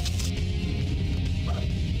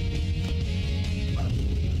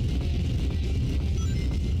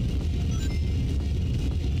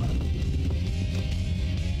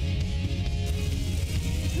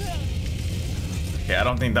 Okay, I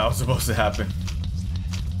don't think that was supposed to happen.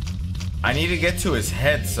 I need to get to his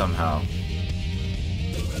head somehow. The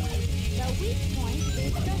weak point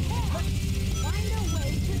is the head. Find a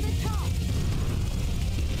way to the top.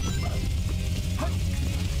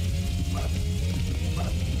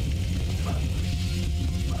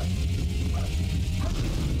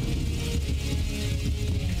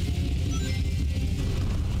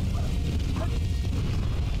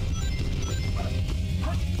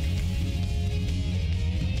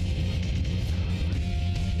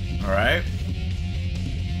 All right.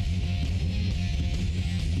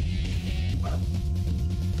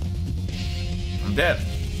 I'm dead.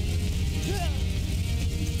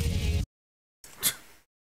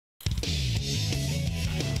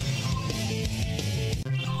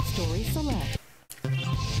 Story select.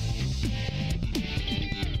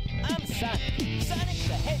 I'm Sonic. Sonic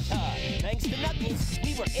the Hedgehog. Thanks to Knuckles,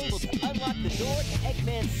 we were able to unlock the door to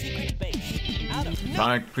Eggman's secret base. Out of no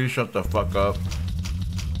Sonic, please shut the fuck up.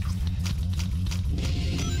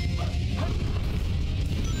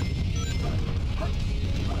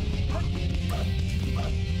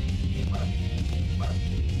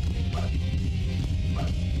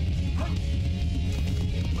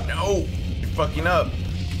 No, you're fucking up.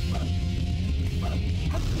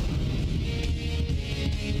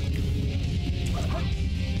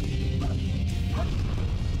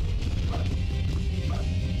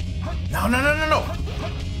 No, no, no, no, no.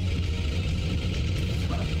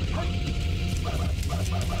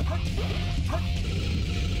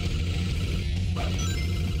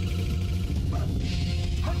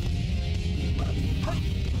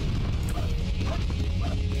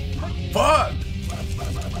 Fuck!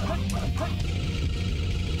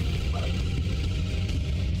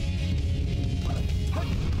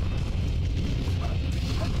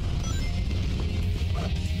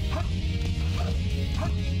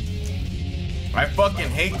 I fucking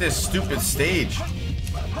hate this stupid stage.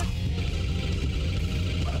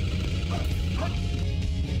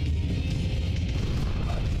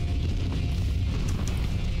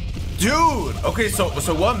 Dude! Okay, so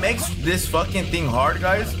what makes this fucking thing hard,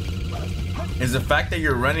 guys, is the fact that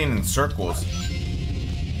you're running in circles.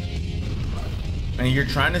 And you're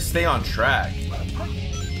trying to stay on track.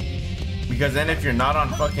 Because then if you're not on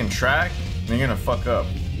fucking track, then you're gonna fuck up.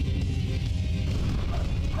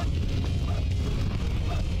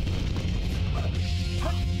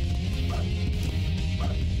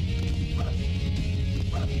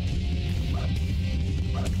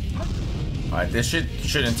 Alright, this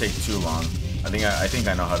shouldn't take too long. I think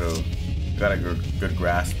I know how to. Got a good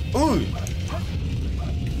grasp. Ooh!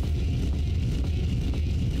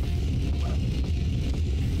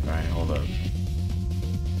 Alright, hold up.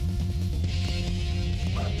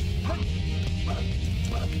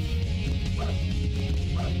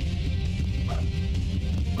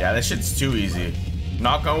 Yeah, this shit's too easy.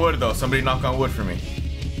 Knock on wood though. Somebody knock on wood for me.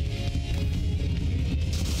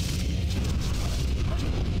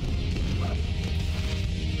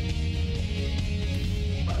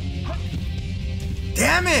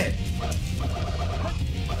 Damn it!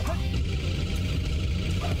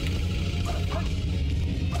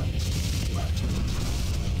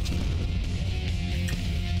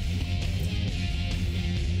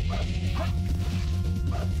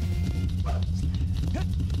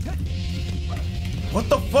 What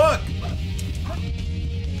the fuck?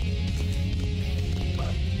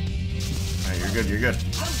 Alright, you're good, you're good.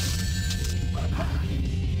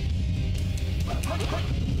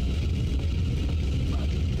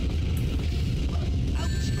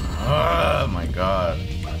 Oh my god.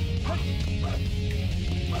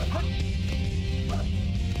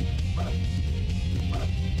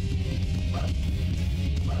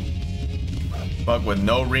 Fuck with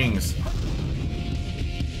no rings.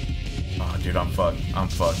 Oh dude, I'm fucked. I'm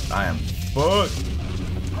fucked. I am fucked.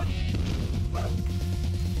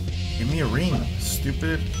 Give me a ring,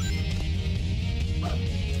 stupid.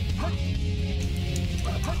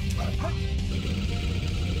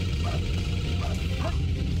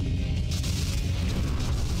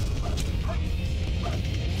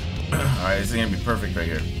 Alright, this is gonna be perfect right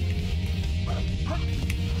here.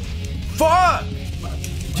 Fuck!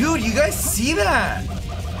 Dude, you guys see that?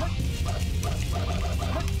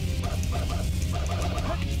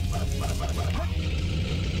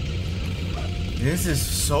 This is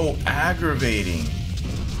so aggravating.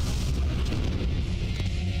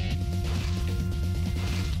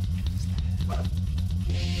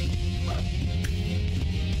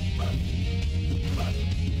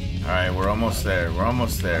 Alright, we're almost there. We're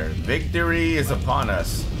almost there. Victory is upon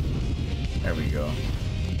us. There we go.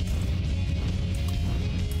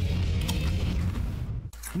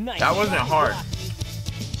 Nice. That wasn't hard.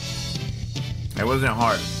 It wasn't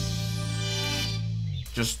hard.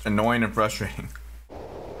 Just annoying and frustrating.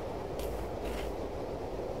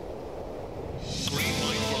 Green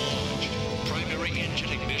light for launch. Primary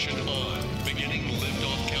engine ignition on. Beginning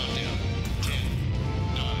liftoff countdown. 10,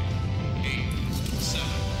 9, 8, 7,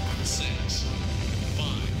 6, 5,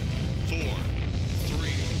 4,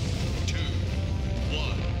 3, 2,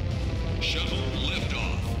 1. Shuttle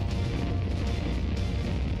liftoff.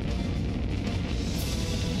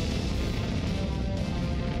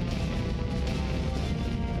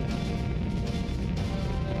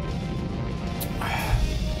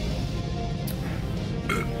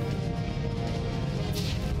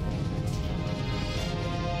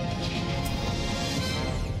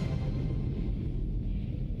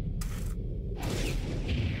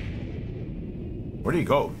 Where do you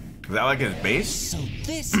go? Is that like his base? So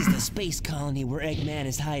this is the space colony where Eggman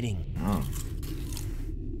is hiding. Oh.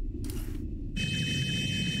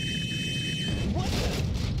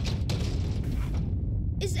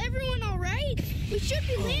 Is everyone all right? We should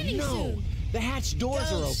be landing soon. The hatch doors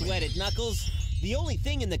are open. Don't sweat it, Knuckles. The only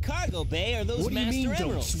thing in the cargo bay are those What do you master mean,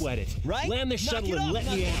 emeralds. don't sweat it? Right? Land the shuttle and let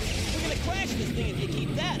me out. We're gonna crash this thing if you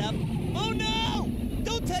keep that up. Oh no!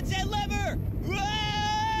 Don't touch that lever! Whoa!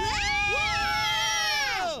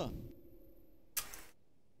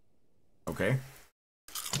 Okay.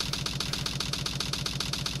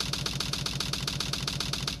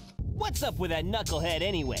 What's up with that knucklehead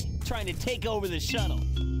anyway? Trying to take over the shuttle.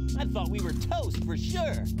 I thought we were toast for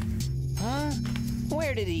sure. Huh?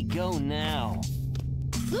 Where did he go now?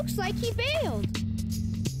 Looks like he bailed.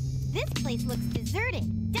 This place looks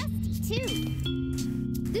deserted. Dusty,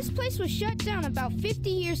 too. This place was shut down about 50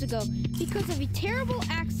 years ago because of a terrible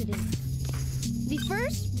accident. The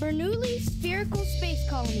first Bernoulli spherical space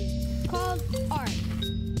colony, called ARC.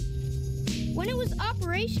 When it was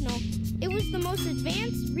operational, it was the most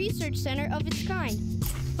advanced research center of its kind.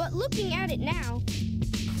 But looking at it now...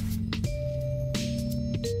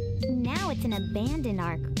 Now it's an abandoned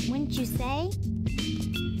ARC, wouldn't you say?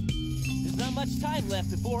 There's not much time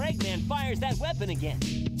left before Eggman fires that weapon again.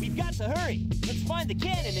 We've got to hurry. Let's find the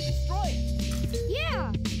cannon and destroy it.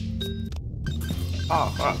 Yeah!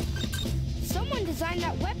 Oh, Someone designed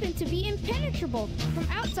that weapon to be impenetrable from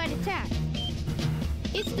outside attacks.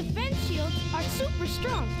 Its defense shields are super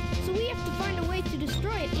strong, so we have to find a way to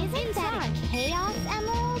destroy it from Isn't inside. that a Chaos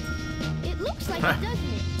Emerald? It looks like it,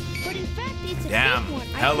 doesn't it? But in fact, it's a damn. fake one.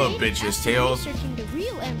 Hello, bitches, Tails. The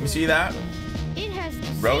real emerald. You see that? It has the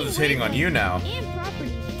Rose same is hitting on you now. and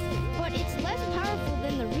properties, but it's less powerful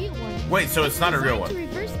than the real one. Wait, so it's not a real one? To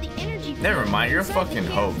reverse the energy Never mind, you're a inside the fucking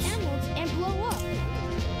Chaos host. emeralds and blow up.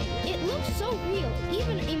 It looks so real,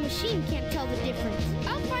 even a machine can't tell the difference.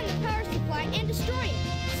 I'll find the power supply and destroy it.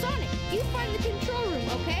 Sonic, you find the control room,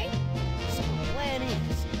 okay? So the plan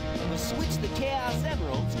is, we'll switch the Chaos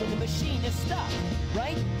Emeralds when the machine is stopped,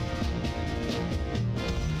 right?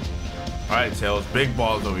 Alright, Tails, big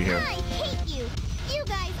balls over here. I hate you. You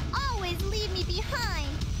guys always leave me behind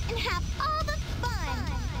and have all the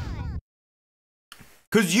fun.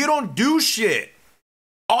 Cause you don't do shit.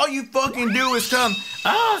 All you fucking do is come,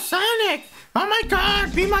 oh, Sonic, oh my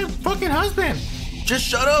god, be my fucking husband. Just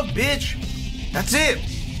shut up, bitch. That's it.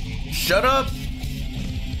 Shut up.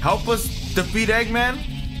 Help us defeat Eggman.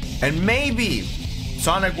 And maybe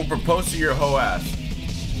Sonic will propose to your hoe ass.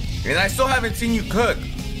 And I still haven't seen you cook.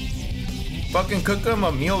 Fucking cook him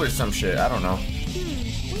a meal or some shit. I don't know.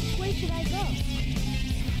 Which way should I go?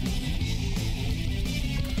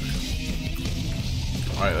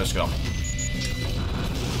 Alright, let's go.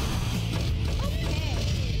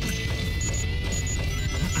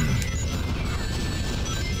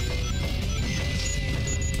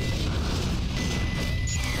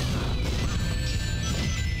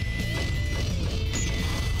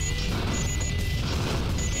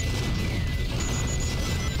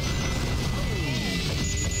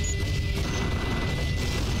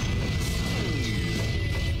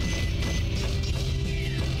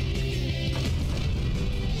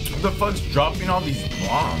 Who the fuck's dropping all these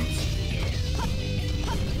bombs?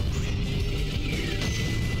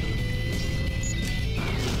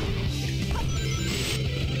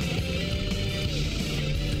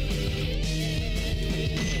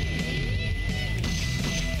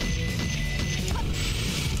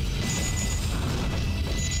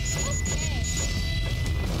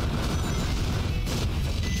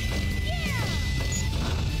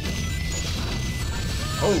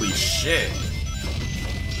 Holy shit.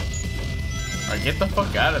 Alright, get the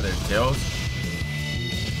fuck out of there, Tails.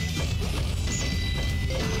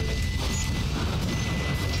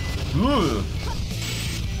 Ooh.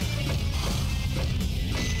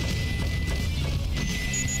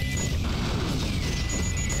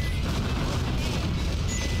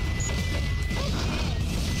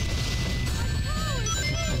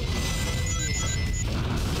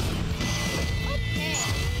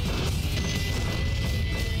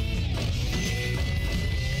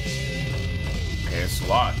 It's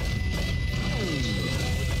locked.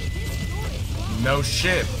 No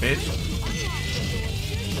shit, bitch.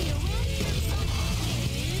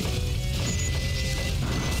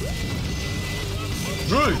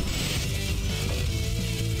 Really?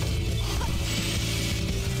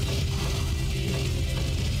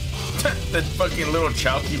 That fucking little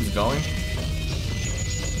chow keeps going.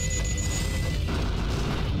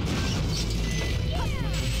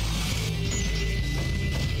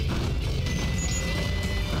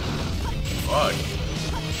 Fuck.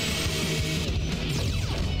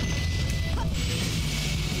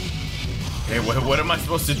 Hey, what am I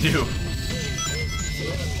supposed to do?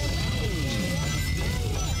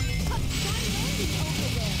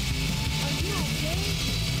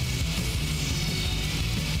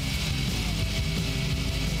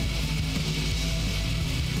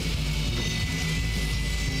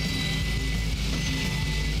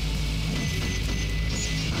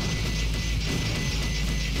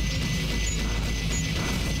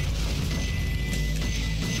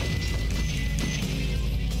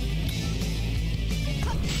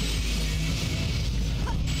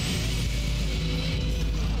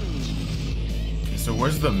 So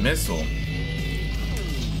where's the missile?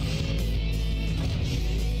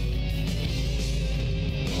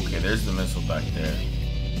 Okay, there's the missile back there.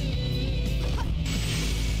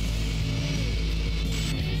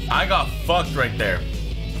 I got fucked right there.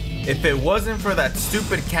 If it wasn't for that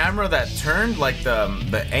stupid camera that turned, like the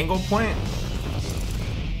angle point,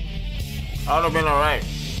 I would have been alright.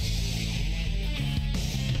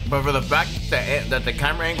 But for the fact that the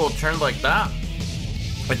camera angle turned like that,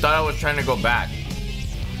 I thought I was trying to go back.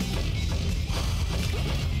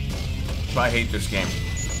 But I hate this game.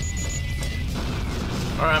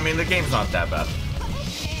 Or, I mean, the game's not that bad.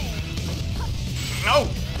 No!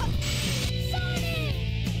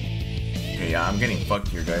 Okay, yeah, I'm getting fucked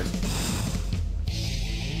here, guys.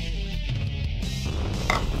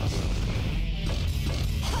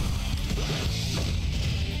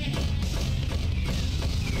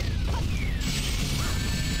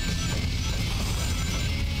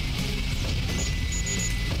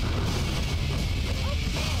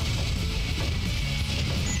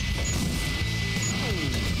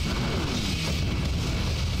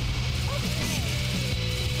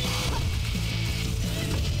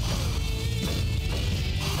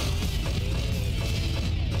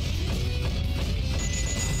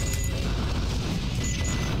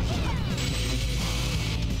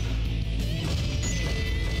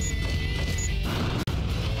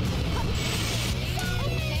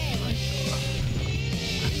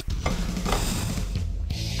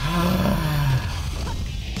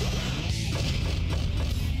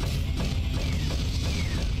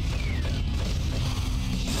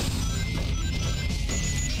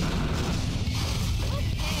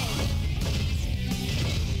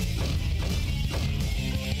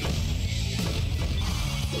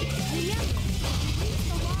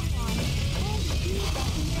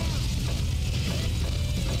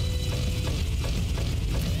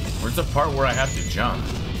 Where's the part where I have to jump?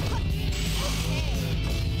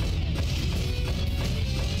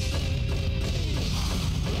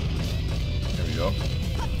 There we go.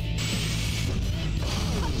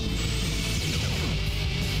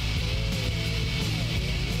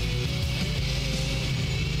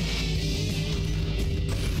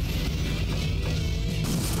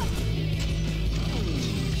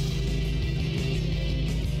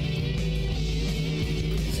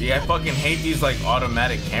 See, I fucking hate these like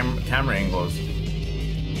automatic camera angles.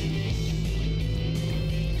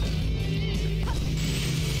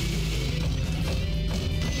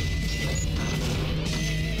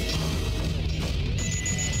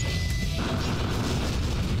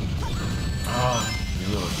 Oh, you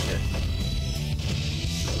little shit.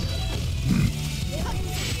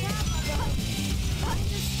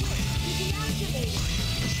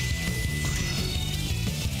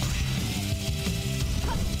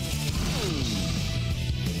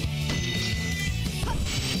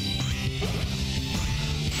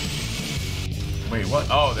 Wait, what?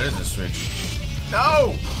 Oh, there's a switch.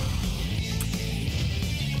 No!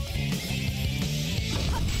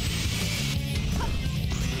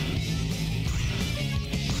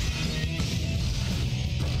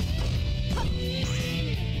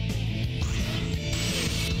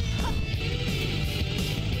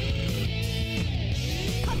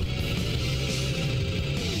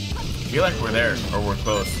 I feel like we're there, or we're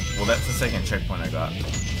close. Well, that's the second checkpoint I got.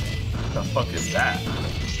 What the fuck is that?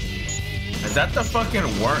 Is that the fucking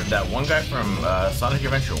that one guy from Sonic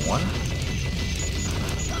Adventure 1?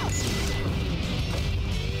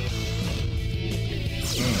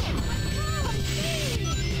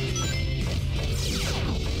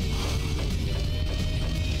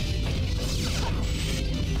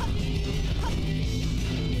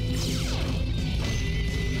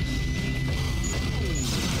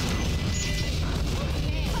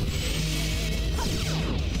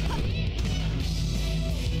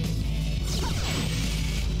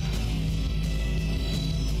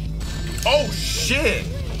 Oh shit!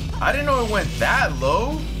 I didn't know it went that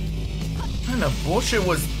low. What kind of bullshit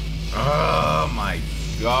was? Oh my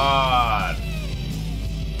god!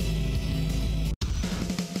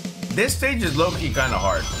 This stage is low-key kind of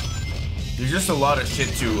hard. There's just a lot of shit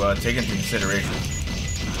to take into consideration.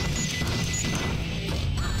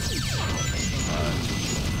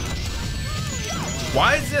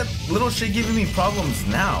 Why is that little shit giving me problems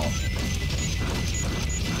now?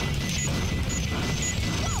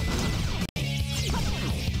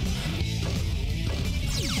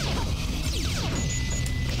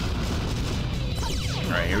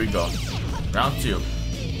 Alright, here we go. Round 2.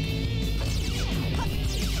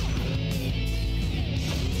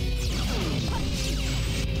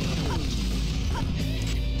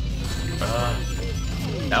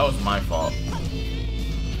 That was my fault.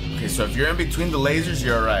 Okay, so if you're in between the lasers,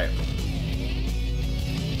 you're alright.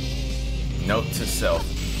 Note to self.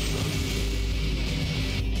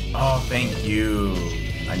 Oh, thank you.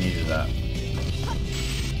 I needed that.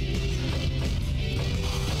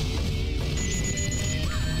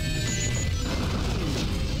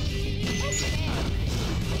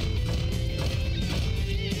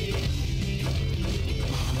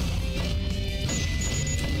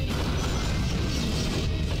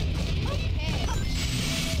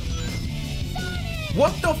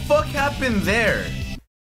 What the fuck happened there?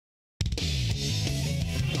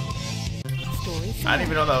 I didn't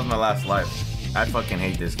even know that was my last life. I fucking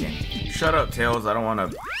hate this game. Shut up, Tails. I don't want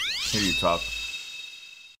to hear you talk.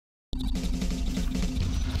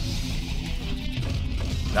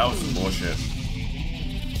 That was some bullshit.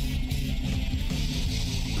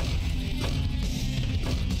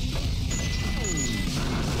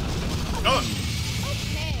 Oh.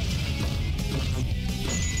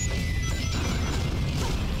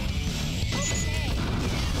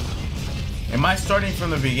 Am I starting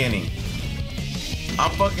from the beginning?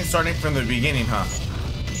 I'm fucking starting from the beginning, huh?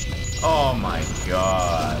 Oh my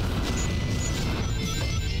god.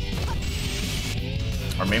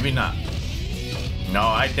 Or maybe not. No,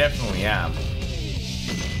 I definitely am.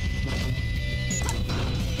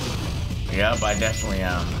 Yep, I definitely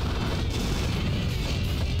am.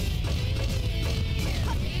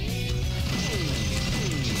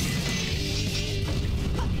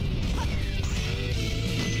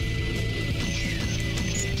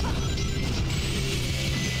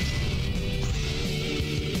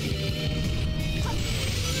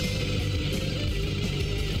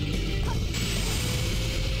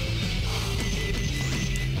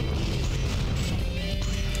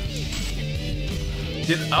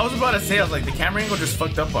 I was about to say, I was like, the camera angle just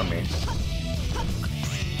fucked up on me.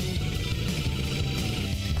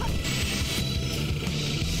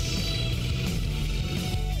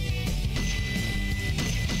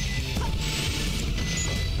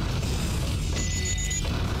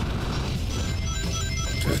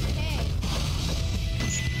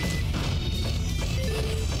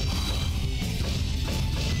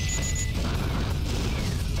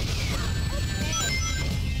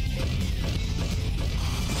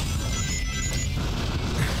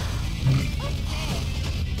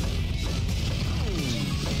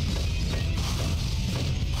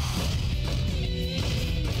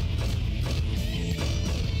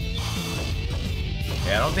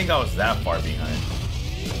 don't think I was that far behind.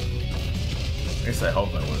 At least I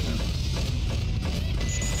hope I wasn't.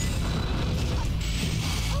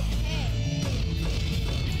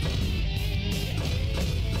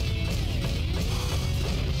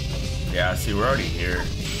 Yeah, see, we're already here.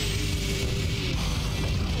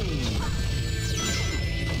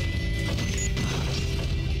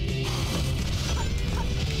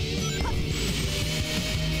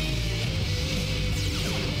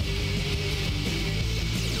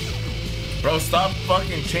 Bro, stop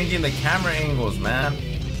fucking changing the camera angles, man.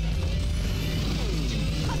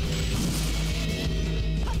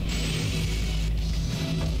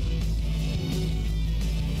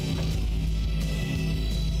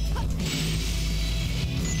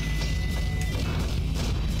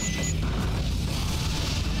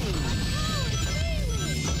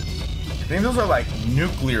 I think those are like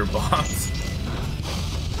nuclear bombs.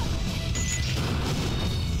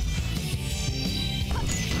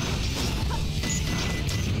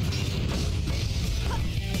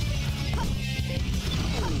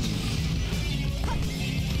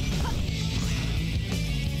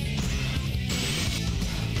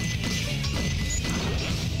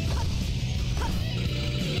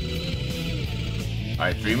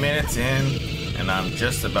 Alright, 3 minutes in, and I'm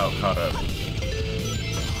just about caught up.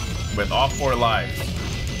 With all 4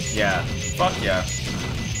 lives. Yeah, fuck yeah.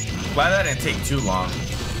 Glad that didn't take too long.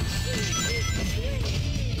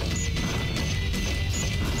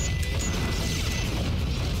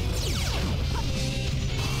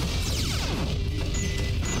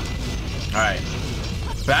 Alright,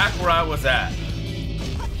 back where I was at.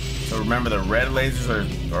 So remember, the red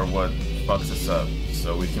lasers are what fucks us up.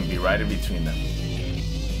 So we can be right in between them.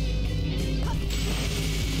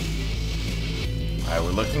 Alright,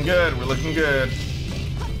 we're looking good. We're looking good.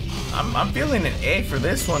 I'm feeling an A for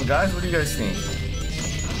this one, guys. What do you guys think?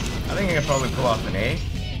 I think I can probably pull off an A.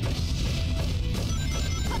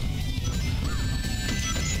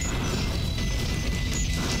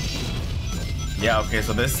 Yeah, okay,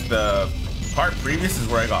 so the part previous is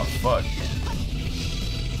where I got fucked.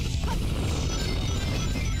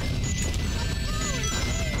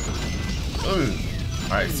 Ooh.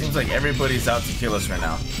 Alright, seems like everybody's out to kill us right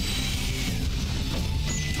now.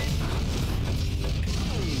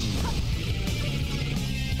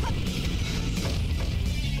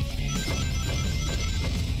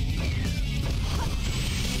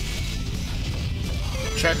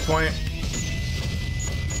 Checkpoint.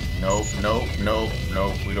 Nope, nope, nope,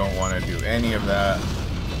 nope. We don't want to do any of that.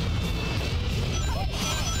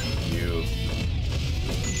 You.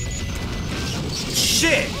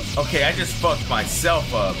 Shit! Okay, I just fucked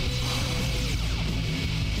myself up.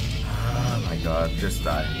 Oh my god, just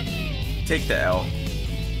die. Take the L.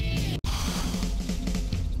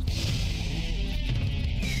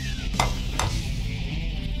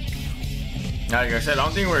 Like I said, I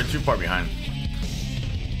don't think we're too far behind.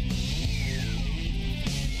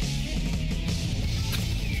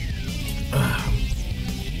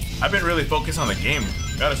 I've been really focused on the game.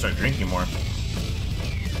 Gotta start drinking more.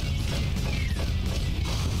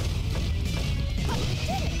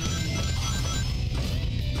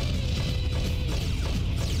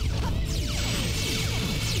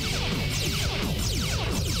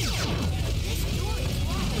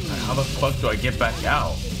 How the fuck do I get back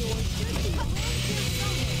out?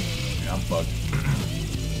 Yeah, I'm fucked.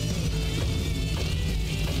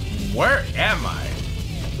 Where am I?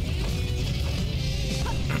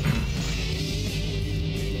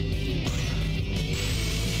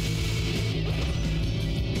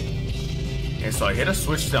 Okay, so I hit a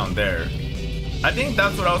switch down there. I think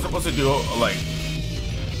that's what I was supposed to do, like,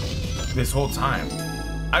 this whole time.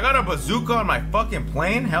 I got a bazooka on my fucking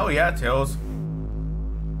plane? Hell yeah, Tails.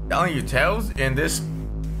 Telling you, Tails in this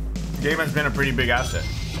game has been a pretty big asset.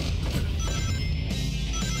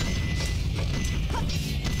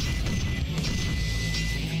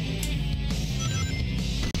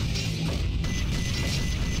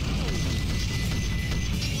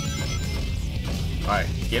 Alright,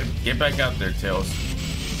 get back out there, Tails.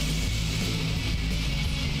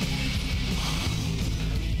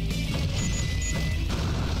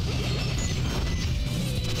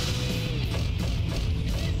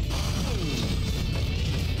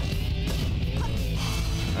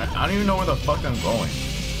 I don't even know where the fuck I'm going.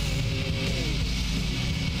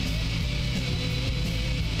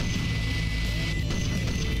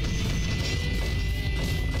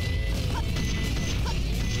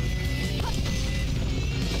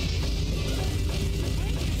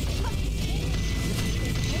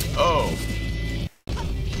 Oh.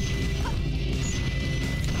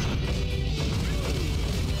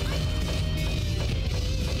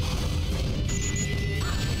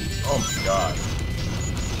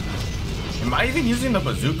 even using the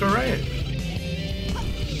bazooka right?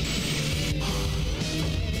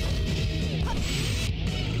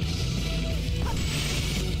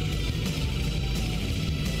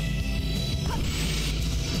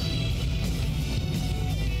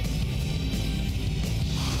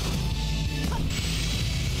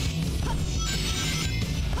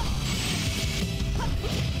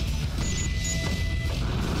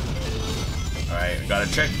 Alright, got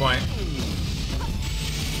a checkpoint.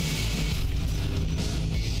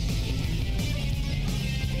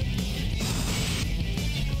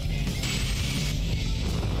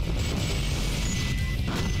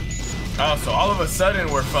 Oh, so all of a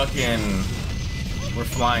sudden we're flying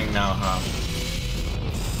now, huh?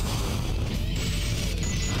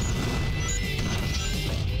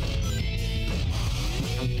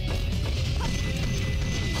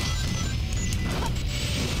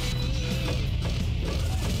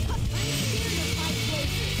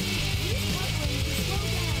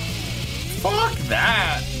 Fuck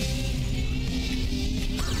that!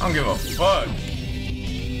 I don't give a fuck.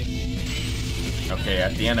 Okay,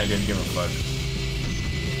 at the end I didn't give a fuck.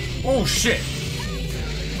 Oh shit!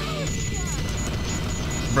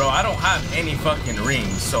 Bro, I don't have any fucking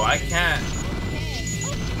rings, so I can't.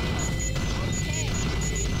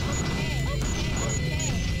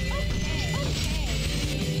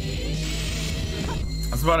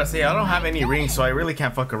 I was about to say, I don't have any rings, so I really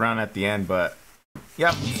can't fuck around at the end, but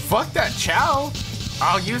yeah, fuck that Chow.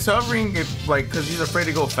 I'll use hovering if, like, cause he's afraid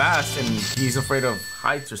to go fast and he's afraid of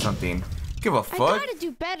heights or something. Give a fuck. I gotta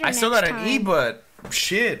do better. I still got an next E, time. but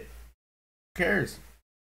shit. Who cares?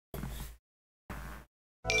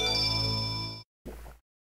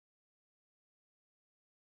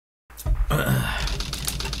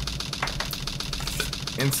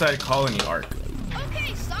 Inside colony arc.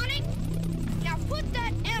 Okay, Sonic. Now put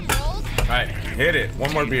that emerald. Alright, hit it.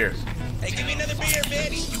 One more beer. Hey, give me another beer,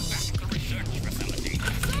 bitch.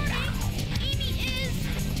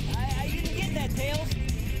 I didn't get that, Tails.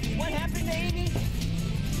 What happened to Amy?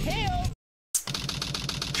 Tails!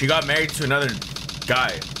 She got married to another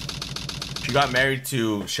guy. She got married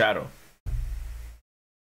to Shadow.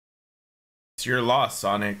 It's your loss,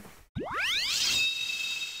 Sonic.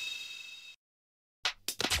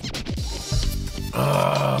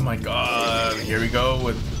 Oh my god. Here we go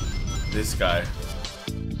with this guy.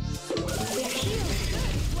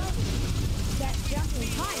 That jumping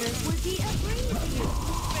tires would be a breeze to you.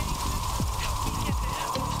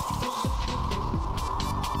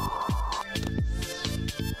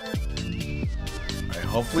 Alright,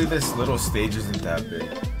 hopefully this little stage isn't that big.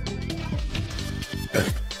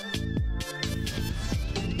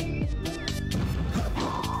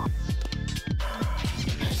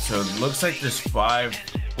 So it looks like there's 5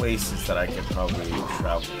 places that I could probably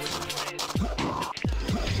travel to.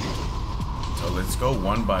 So let's go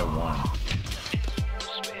one by one.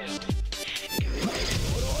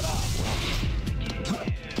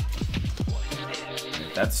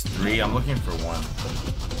 That's 3. I'm looking for 1.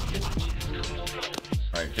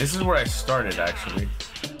 Alright, this is where I started actually.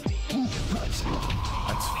 That's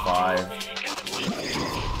 5.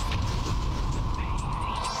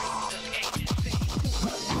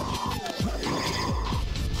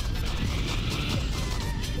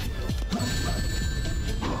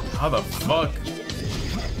 How the fuck?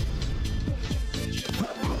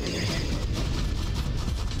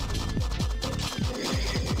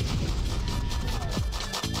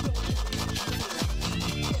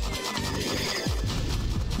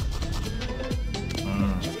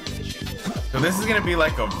 So this is gonna be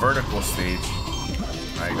like a vertical stage.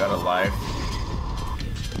 I got a life.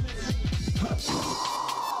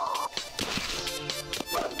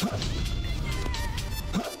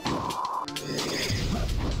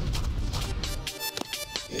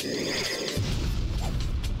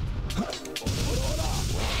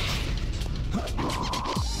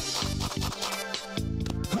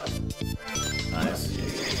 Nice.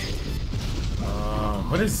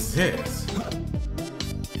 What is this?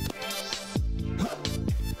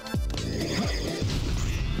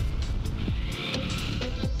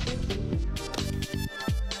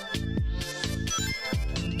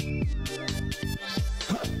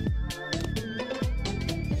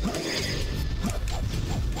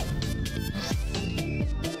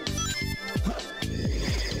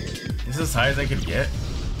 Is this as high as I could get?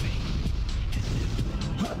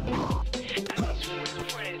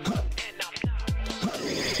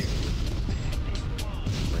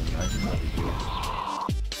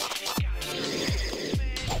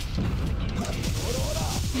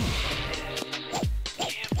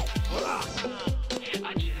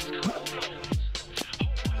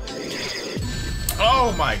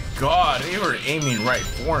 Oh my god, they were aiming right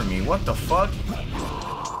for me. What the fuck?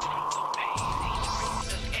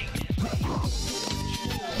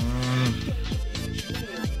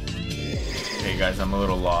 Hey guys, I'm a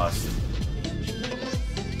little lost.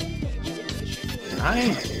 Can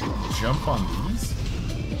I jump on these?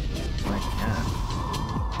 I can't.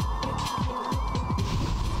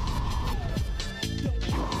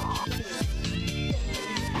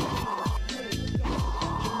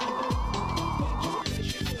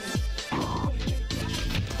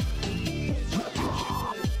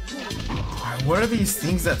 What are these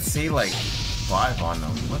things that say like 5 on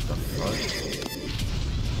them? What the fuck?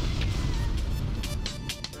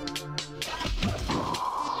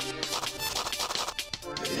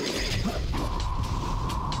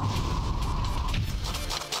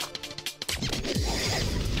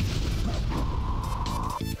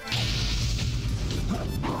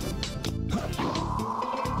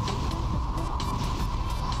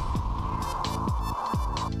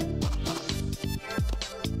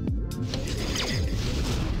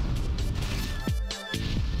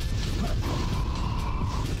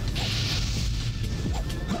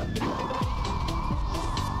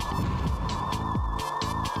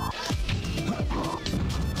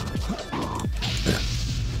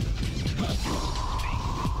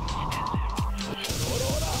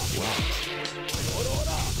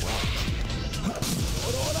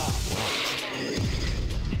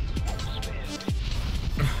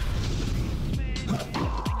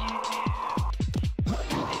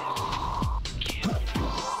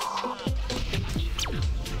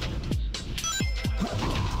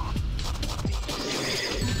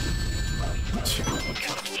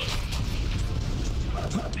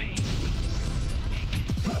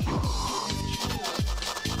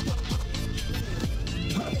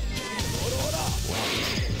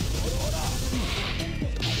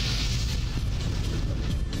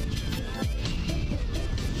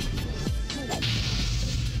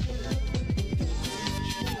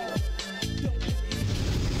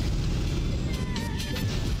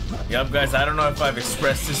 Yup, guys, I don't know if I've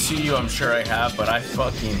expressed this to you, I'm sure I have, but I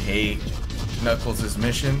fucking hate Knuckles'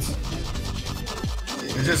 missions.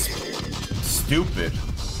 They're just stupid.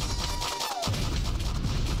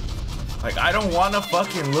 Like, I don't want to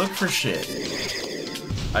fucking look for shit.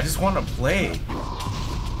 I just want to play.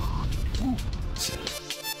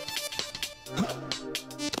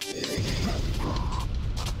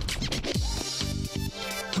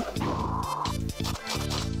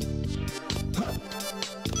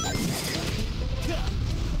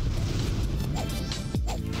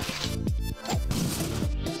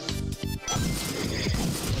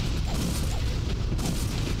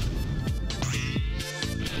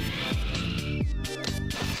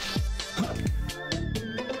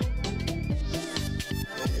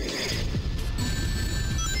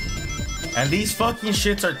 And these fucking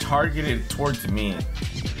shits are targeted towards me.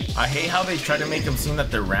 I hate how they try to make them seem that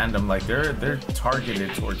they're random. Like they're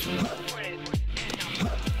targeted towards me.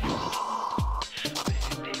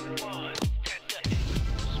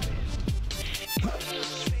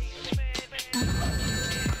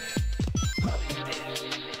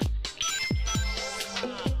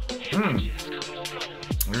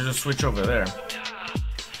 There's a switch over there.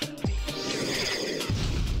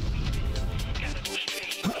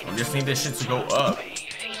 I just need this shit to go up.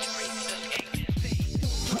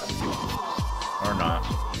 Or not.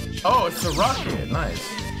 Oh, it's a rocket. Nice.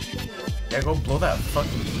 Yeah, go blow that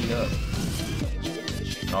fucking thing up.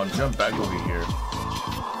 I'll jump back over here.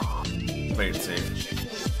 Play it safe.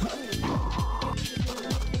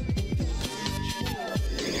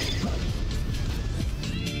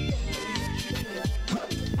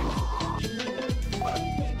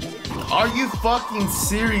 Are you fucking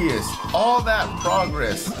serious? All that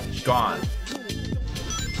progress gone.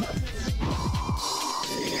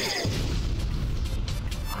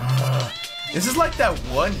 This is like that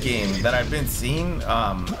one game that I've been seeing,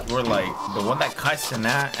 where like the one that Kai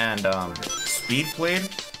Cenat and Speed played,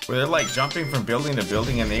 where they're like jumping from building to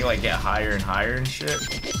building and they like get higher and higher and shit.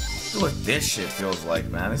 This is what this shit feels like,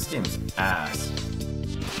 man. This game's ass.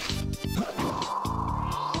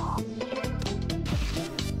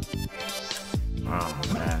 Oh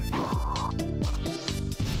man.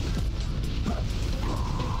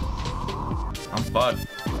 I'm fucked.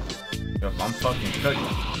 Yo, I'm fucking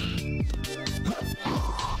cooking.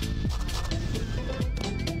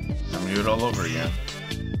 I'm muted all over again.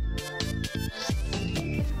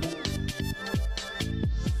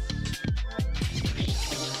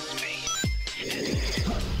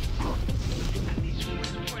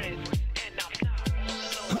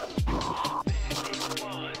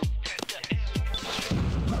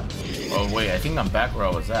 Wait, I think I'm back where I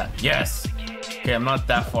was at. Yes. Okay, I'm not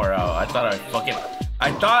that far out. I thought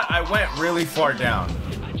I went really far down.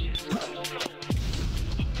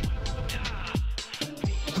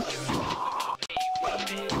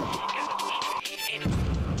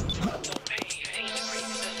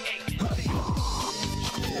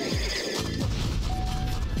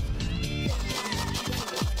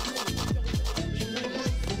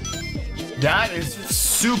 That is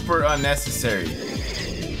super unnecessary.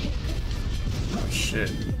 Oh, shit.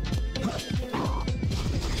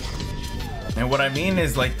 And what I mean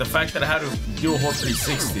is, like, the fact that I had to do a whole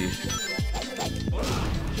 360.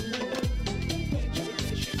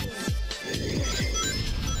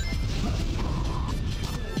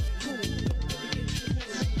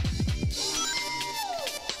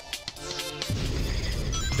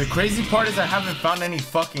 The crazy part is I haven't found any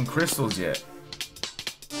fucking crystals yet.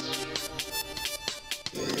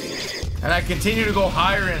 And I continue to go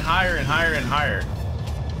higher and higher and higher and higher.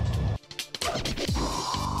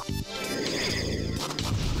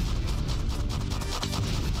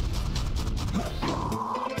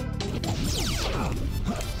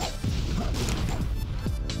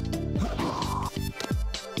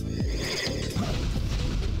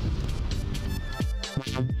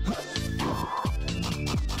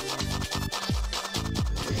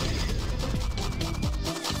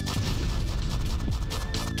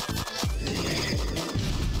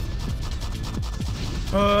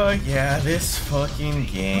 Yeah, this fucking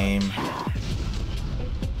game.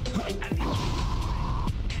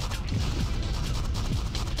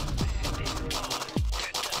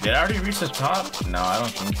 Did I already reach the top? No, I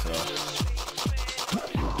don't think so.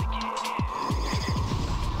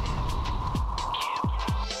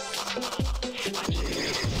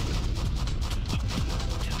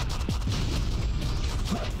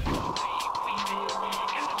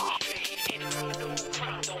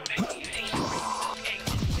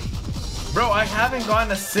 Bro, I haven't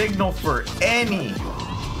gotten a signal for any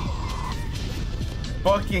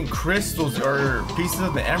fucking crystals or pieces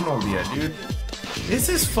of the emerald yet, dude. This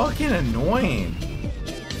is fucking annoying.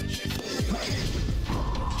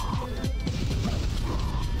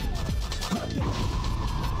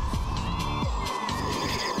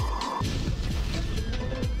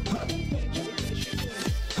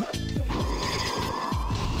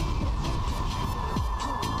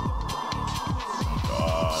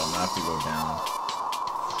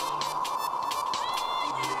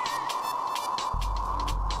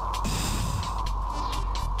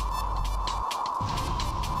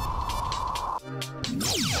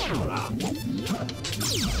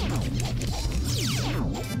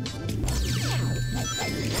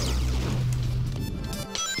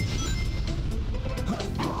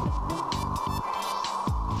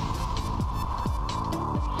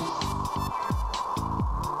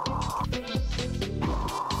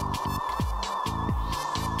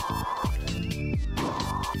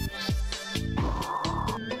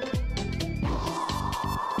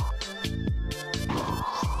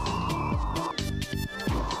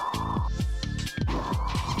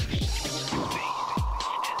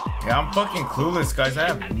 Yeah, I'm fucking clueless, guys. I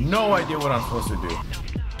have no idea what I'm supposed to do.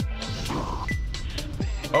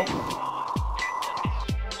 Oh.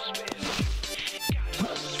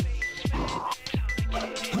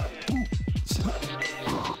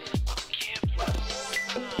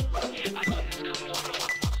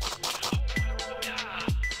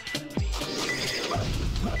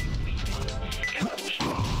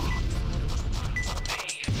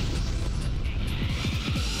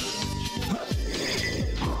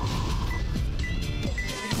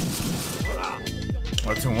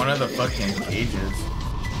 What's in one of the fucking cages?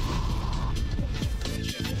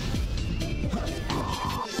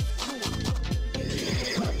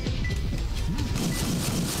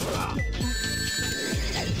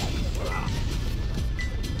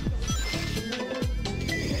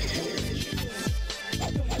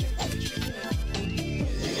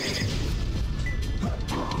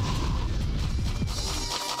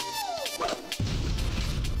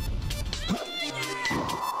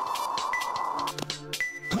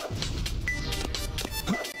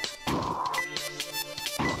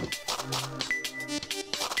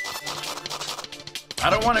 I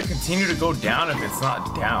don't want to continue to go down if it's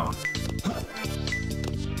not down.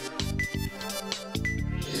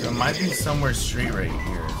 So it might be somewhere straight right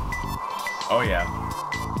here. Oh yeah.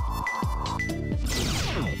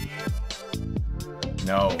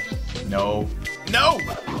 No. No. No!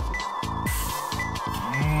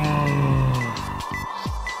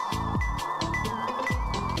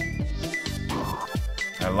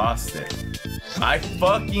 I lost it. I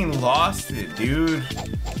fucking lost it, dude.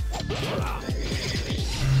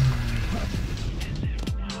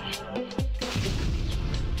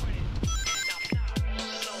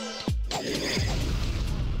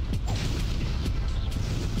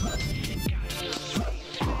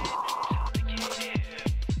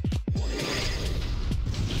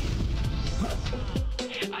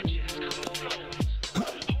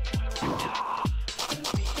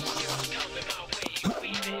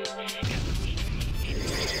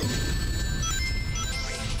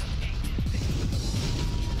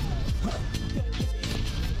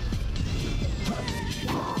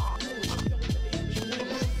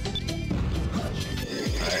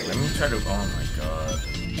 Oh my god.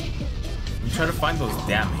 I'm trying to find those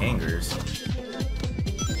damn hangers.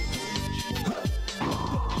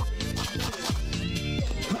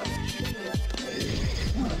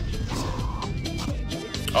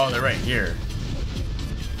 Oh, they're right here.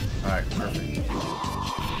 Alright, perfect.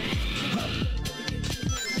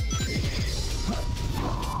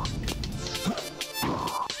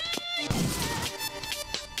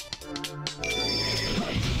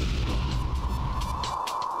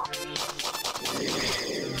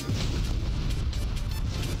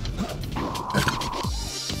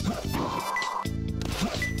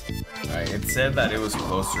 It said that it was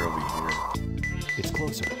closer over here. It's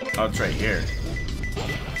closer. Oh, it's right here.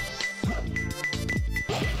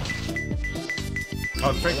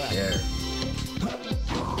 Oh, it's right there.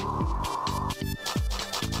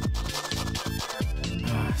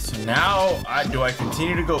 So now, do I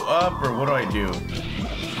continue to go up, or what do I do? I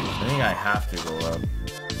think I have to go up.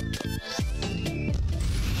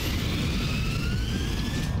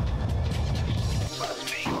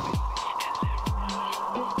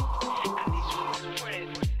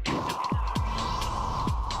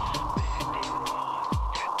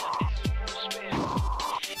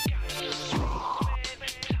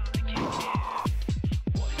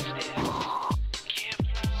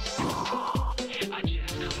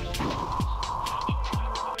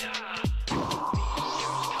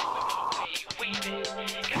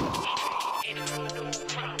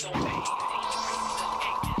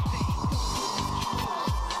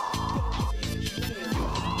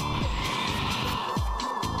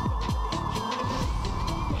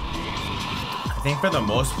 I think for the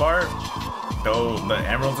most part, though, the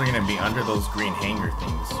emeralds are gonna be under those green hanger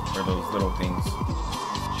things, or those little things.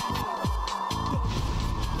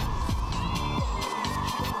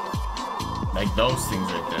 Like those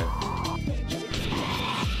things right there.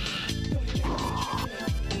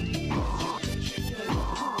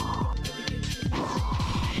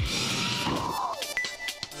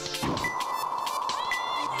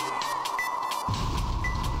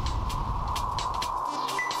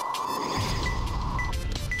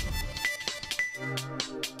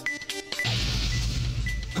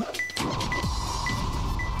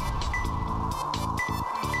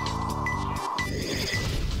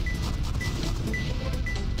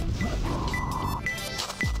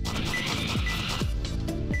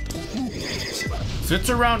 So it's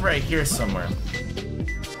around right here somewhere.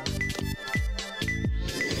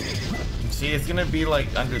 See, it's gonna be like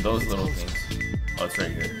under those little things. Oh, it's right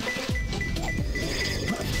here.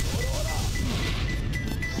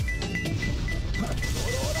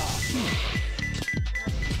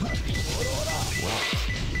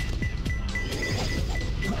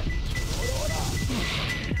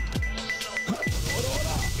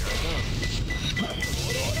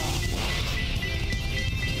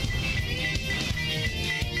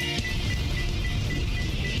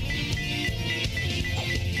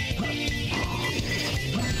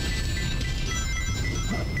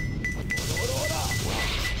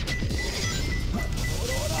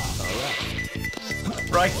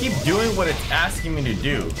 Bro, I keep doing what it's asking me to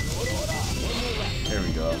do. There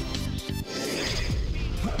we go.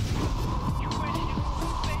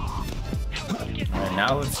 Alright,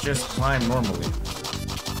 now let's just climb normally.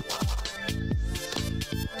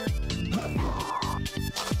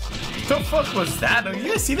 What the fuck was that?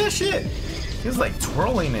 You guys see that shit? He was like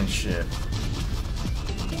twirling and shit.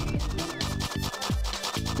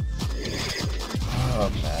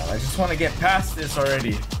 Oh man, I just want to get past this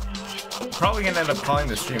already. Probably gonna end up calling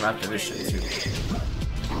the stream after this shit too.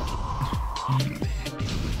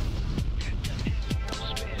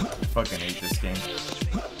 I fucking hate this game.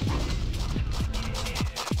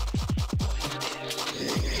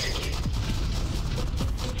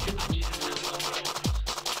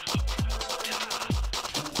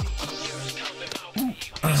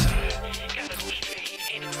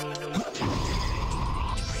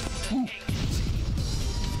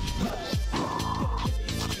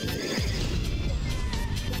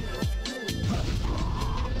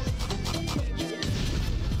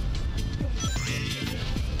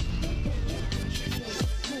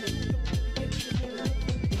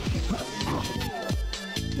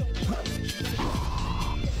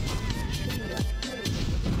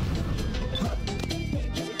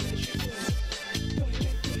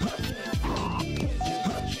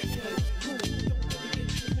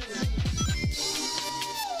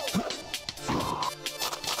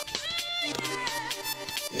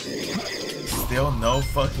 Still no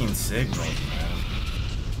fucking signal, man.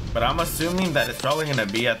 But I'm assuming that it's probably gonna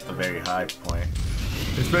be at the very high point.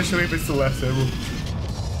 Especially if it's the last level.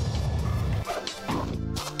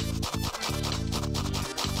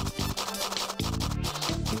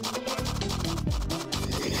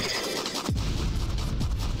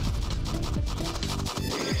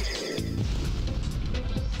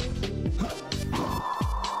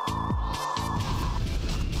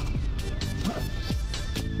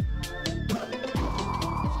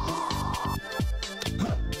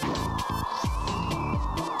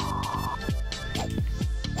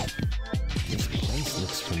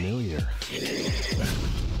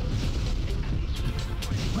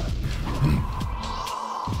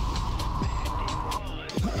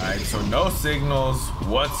 No signals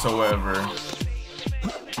whatsoever.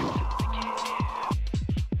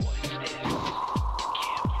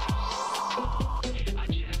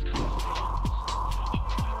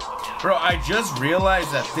 Bro, I just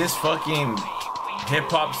realized that this fucking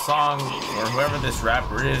hip-hop song, or whoever this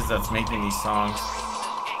rapper is that's making these songs,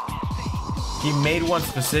 he made one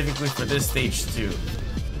specifically for this stage too.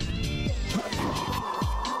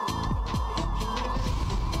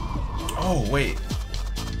 Oh, wait.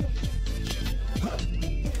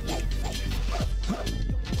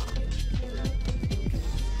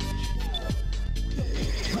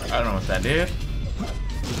 I don't know what that did.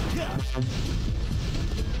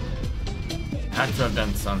 Had to have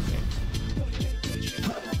done something.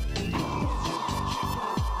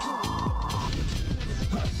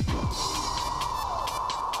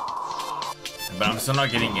 But I'm still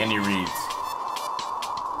not getting any reads.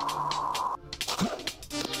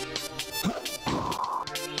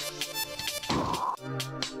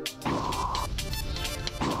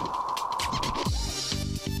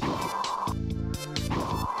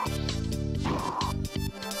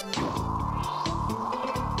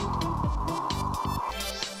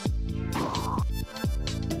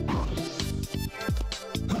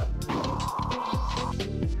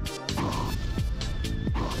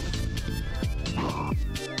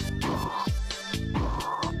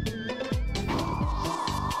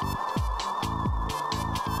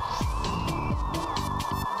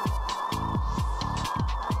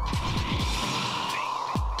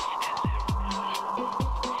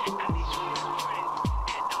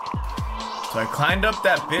 So I climbed up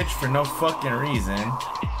that bitch for no fucking reason.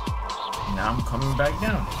 Now I'm coming back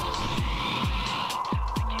down.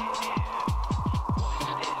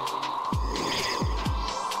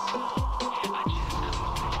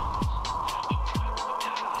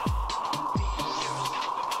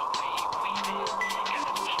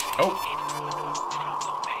 Oh.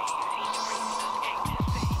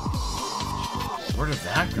 Where did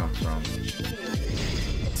that come from?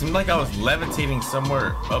 Seemed like I was levitating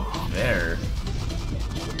somewhere up there.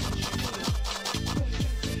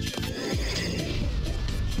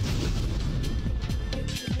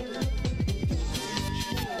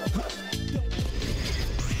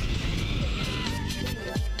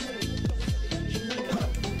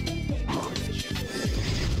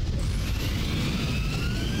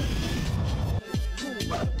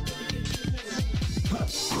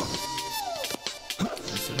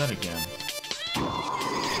 Let's do that again.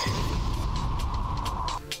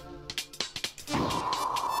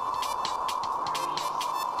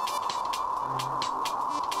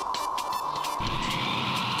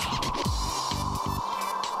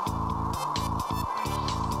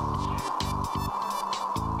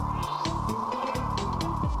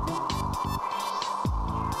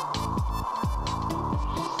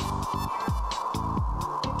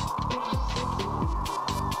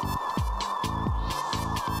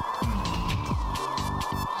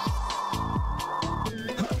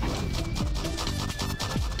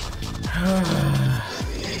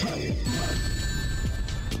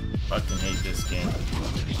 Fucking hate this game.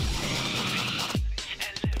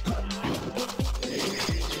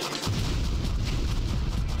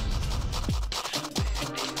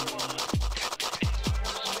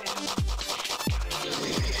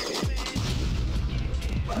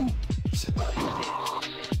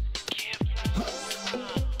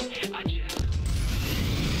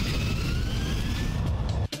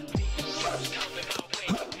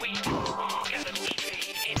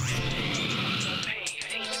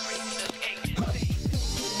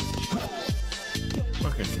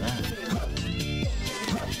 What is that?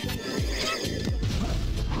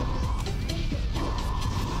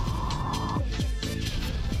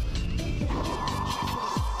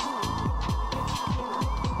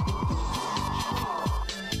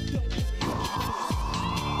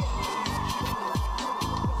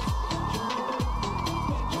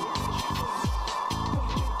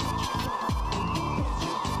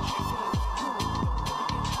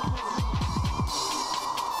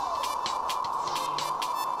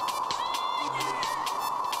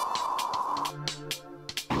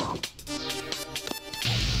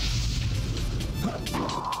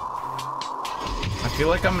 feel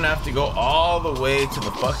like I'm gonna have to go all the way to the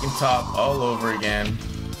fucking top all over again.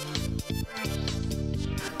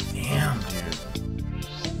 Damn, dude.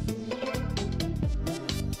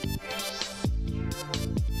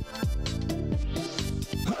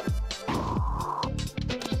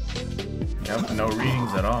 Yep, no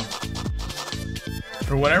readings at all.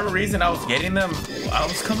 For whatever reason, I was getting them. I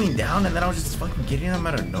was coming down and then I was just fucking getting them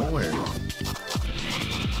out of nowhere.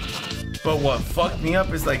 But what fucked me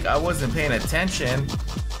up is like I wasn't paying attention,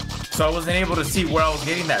 so I wasn't able to see where I was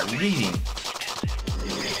getting that reading.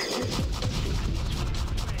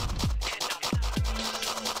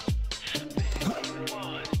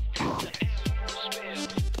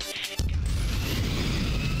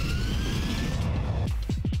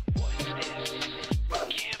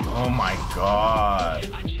 Oh my god.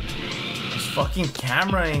 These fucking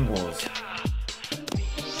camera angles.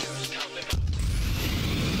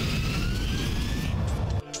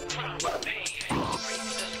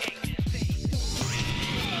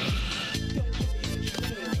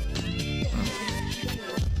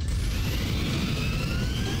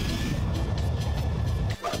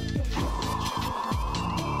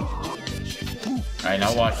 Alright,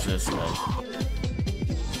 now watch this, guys.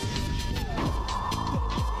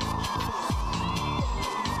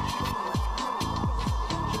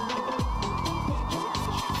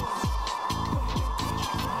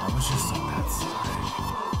 I was just on that side.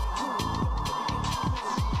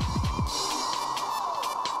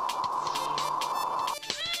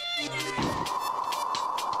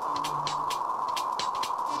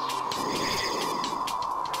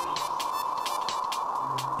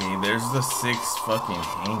 Okay, there's the 6 fucking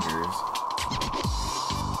hangers.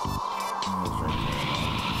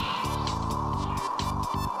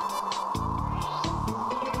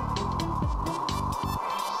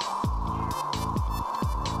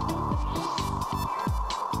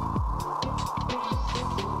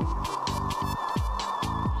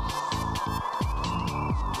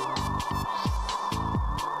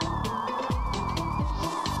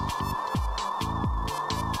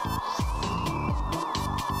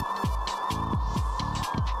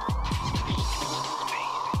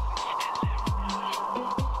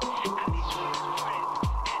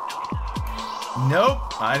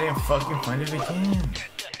 Nope, I didn't fucking find it again.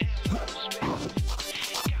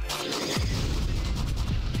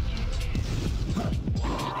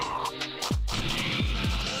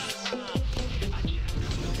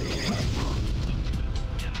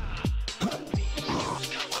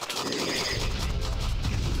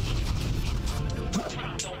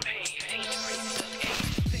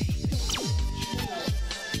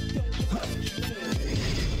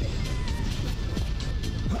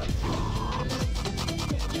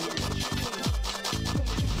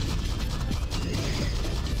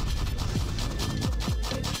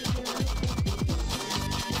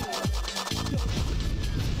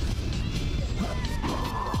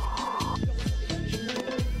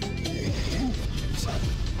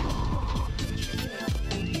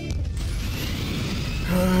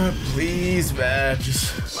 Please, man,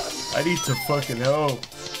 just I need to fucking help.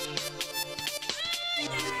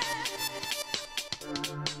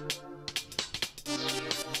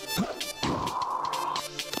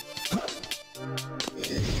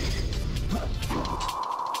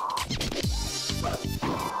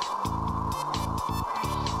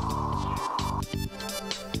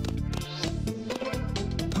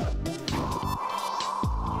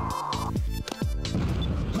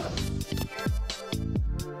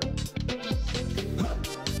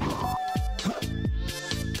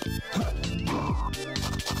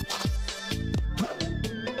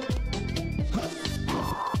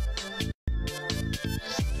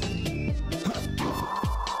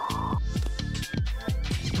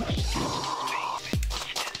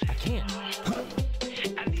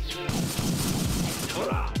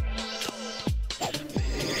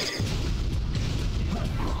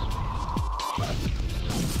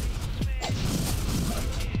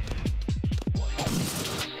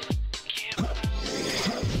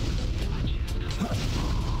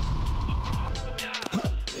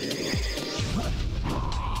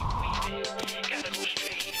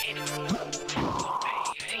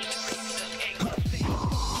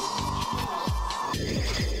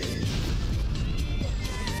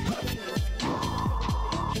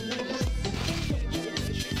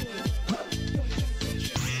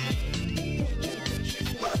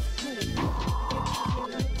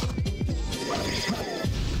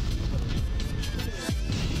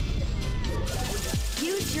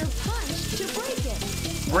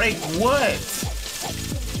 Break what?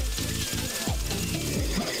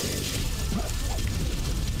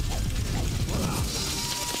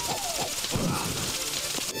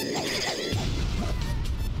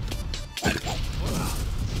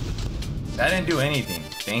 didn't do anything.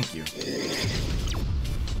 Thank you.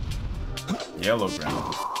 Yellow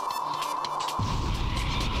ground.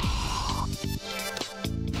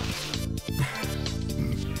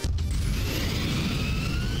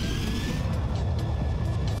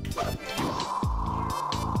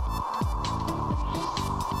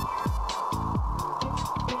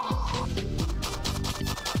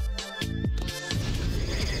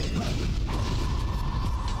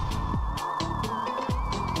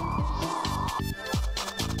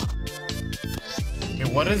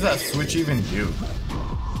 What does that switch even do?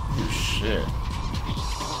 Oh, shit.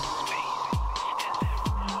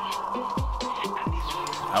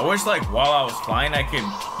 I wish, like, while I was flying, I could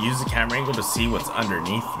use the camera angle to see what's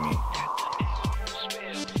underneath me.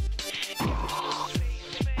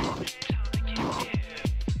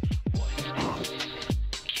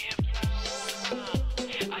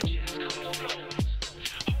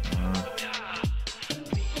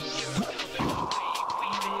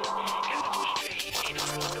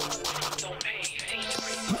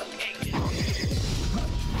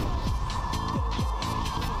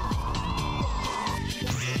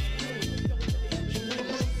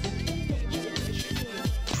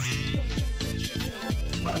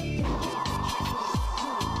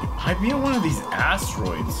 Might be on one of these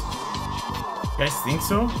asteroids. You guys think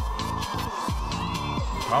so?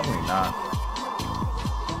 Probably not.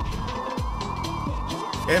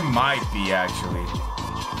 It might be, actually.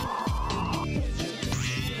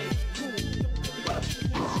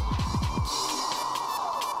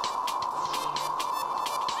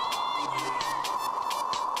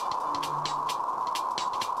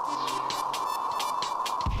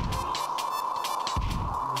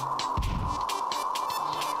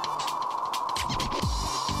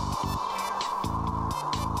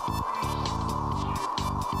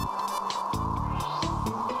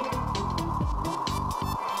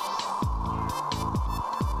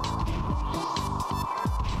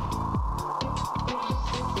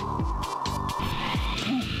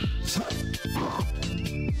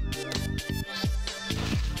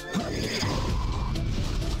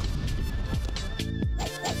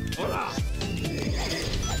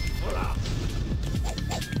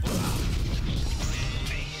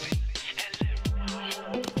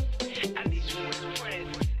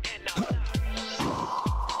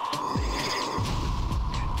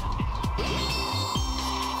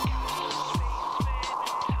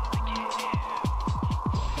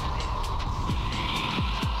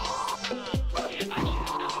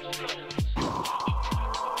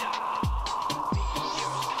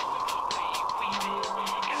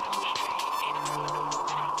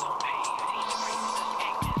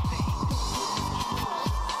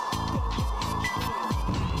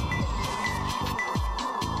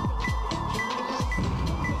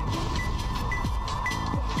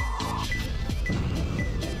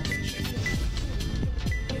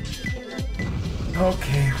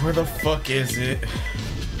 Okay, where the fuck is it?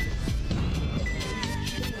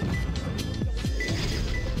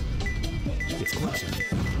 It's closer.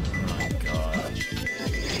 Oh my god.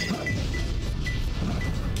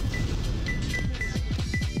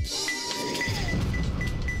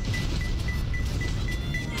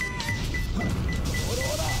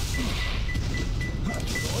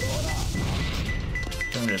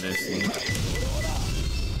 Come to this thing.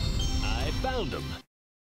 I found him.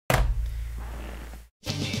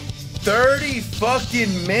 30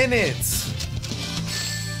 fucking minutes.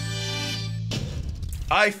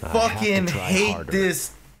 I fucking hate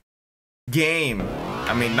this game.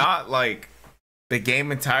 I mean, not like the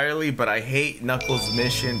game entirely, but I hate Knuckles'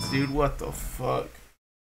 missions, dude. What the fuck?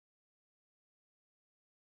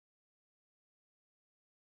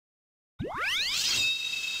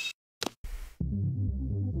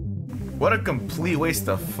 What a complete waste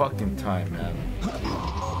of fucking time, man.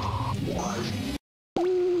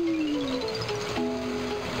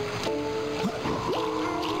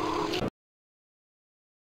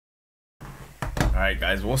 Alright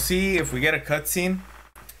guys, we'll see if we get a cutscene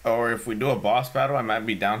or if we do a boss battle. I might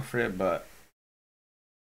be down for it, but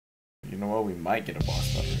you know what? We might get a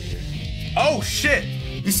boss battle here. Oh shit!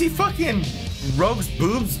 You see fucking Rogue's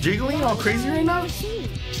boobs jiggling all crazy right now?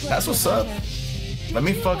 That's what's up. Let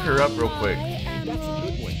me fuck her up real quick. That's a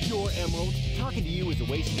good one. Sure, Emerald. Talking to you is a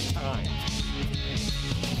waste of time.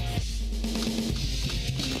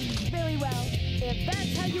 Very well. If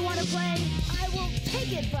that's how you want to play, I will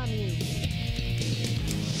take it from you.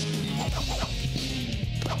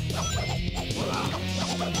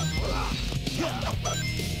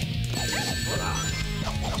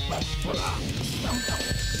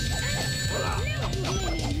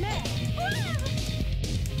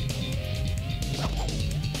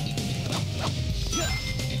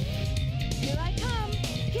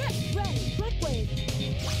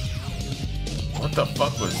 What the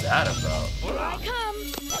fuck was that about? Here I come.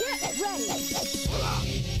 Get ready.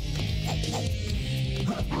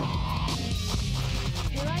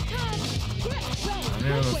 Here I come. Get ready. I don't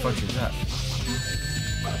know what the fuck is that.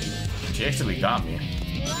 She actually got me.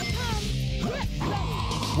 Here I come. Get ready.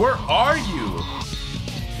 Where are you?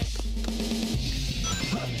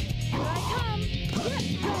 Here I come. Get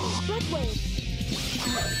ready. Red wave.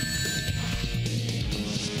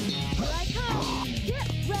 Here I come. Get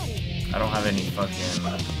ready. I don't have any fucking... I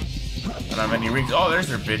don't have any rings. Oh, there's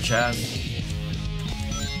her bitch ass.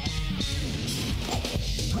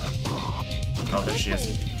 Oh, there she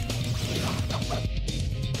is.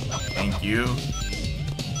 Thank you.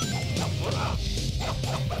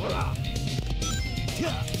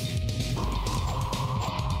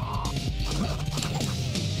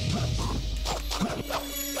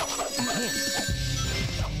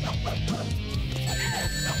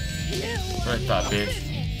 Right thought, bitch.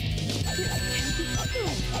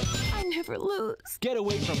 I never lose. Get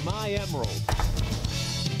away from my emerald.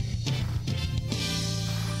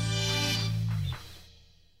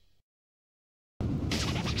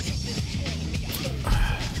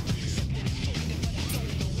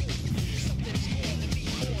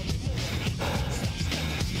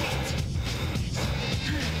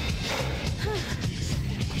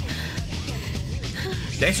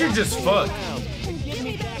 They should just fuck. Give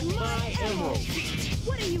me back my emerald.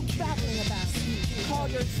 What are you babbling about? Call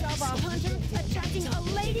yourself a hunter, attracting a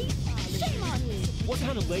lady? Shame on you. What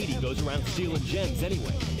kind of lady goes around stealing gems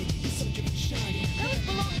anyway? Those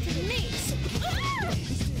belong to me.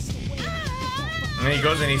 And then he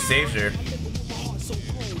goes and he saves her.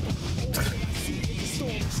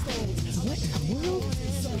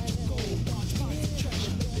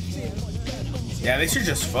 Yeah, they should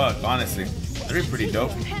just fuck, honestly. That'd be pretty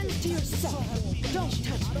dope. Hands to yourself. Don't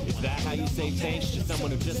touch me. Is that how you say thanks to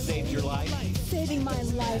someone who just saved your life? Saving my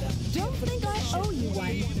life. Don't think I owe you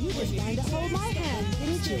one. You just wanted to hold my hand,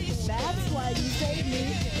 didn't you? That's why you saved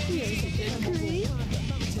me. You're such a creep.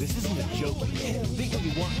 This isn't a joke. Think what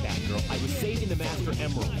you want, Batgirl. I was saving the Master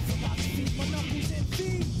Emerald.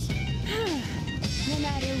 No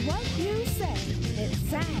matter what you say, it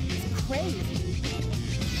sounds crazy.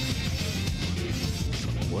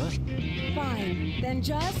 What? Fine, then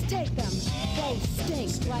just take them. They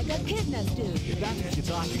stink like echidnas do. If that's what you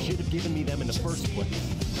thought, you should have given me them in the first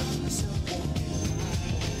place.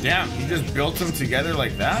 Damn, you just built them together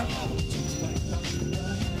like that?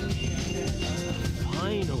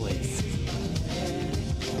 Finally.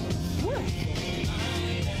 What?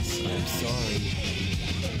 I'm sorry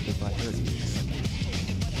if I hurt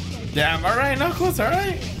you. Damn, alright, Knuckles,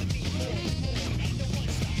 alright.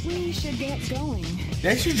 We should get going.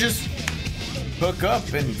 They should just hook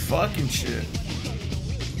up and fucking shit.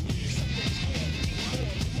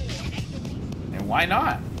 And why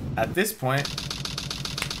not? At this point,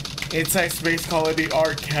 inside space colony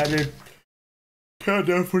arcade.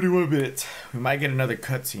 Countdown 41 minutes. We might get another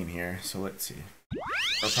cutscene here, so let's see.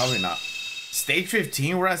 Or probably not. Stage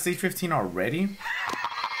 15? We're at stage 15 already?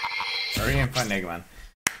 Hurry and find Eggman.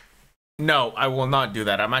 No, I will not do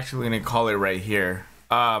that. I'm actually gonna call it right here.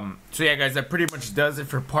 So yeah, guys, that pretty much does it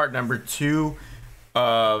for part number 2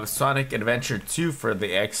 of Sonic Adventure 2 for the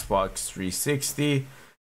Xbox 360.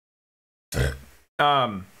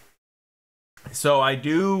 So I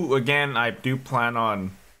do plan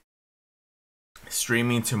on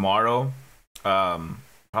streaming tomorrow. Probably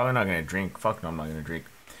not gonna drink. Fuck no, I'm not gonna drink.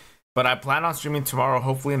 But I plan on streaming tomorrow,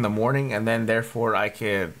 hopefully in the morning, and then therefore I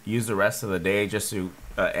could use the rest of the day just to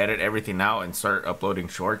edit everything out and start uploading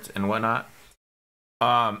shorts and whatnot.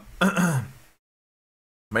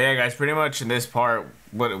 But yeah, guys, pretty much in this part,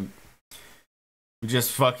 we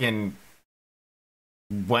just fucking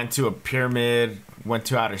went to a pyramid, went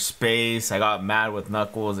to outer space. I got mad with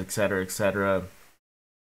Knuckles, etc., etc.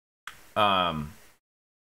 But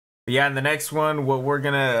yeah, in the next one, what we're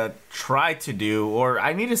gonna try to do, or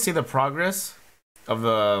I need to see the progress of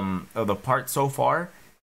the part so far.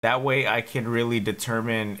 That way, I can really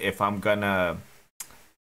determine if I'm gonna.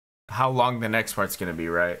 How long the next part's gonna be,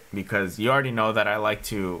 right? Because you already know that I like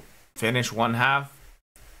to finish one half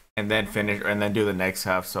and then do the next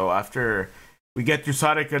half. So after we get through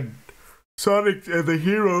Sonic and the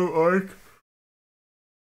hero arc,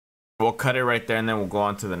 we'll cut it right there and then we'll go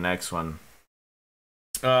on to the next one.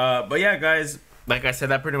 But yeah, guys, like I said,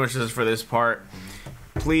 that pretty much is for this part.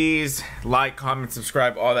 Please like, comment,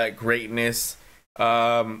 subscribe, all that greatness.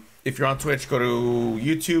 If you're on Twitch, go to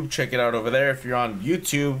YouTube, check it out over there. If you're on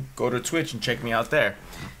YouTube, go to Twitch and check me out there.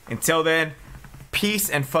 Until then,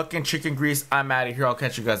 peace and fucking chicken grease. I'm out of here. I'll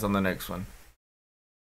catch you guys on the next one.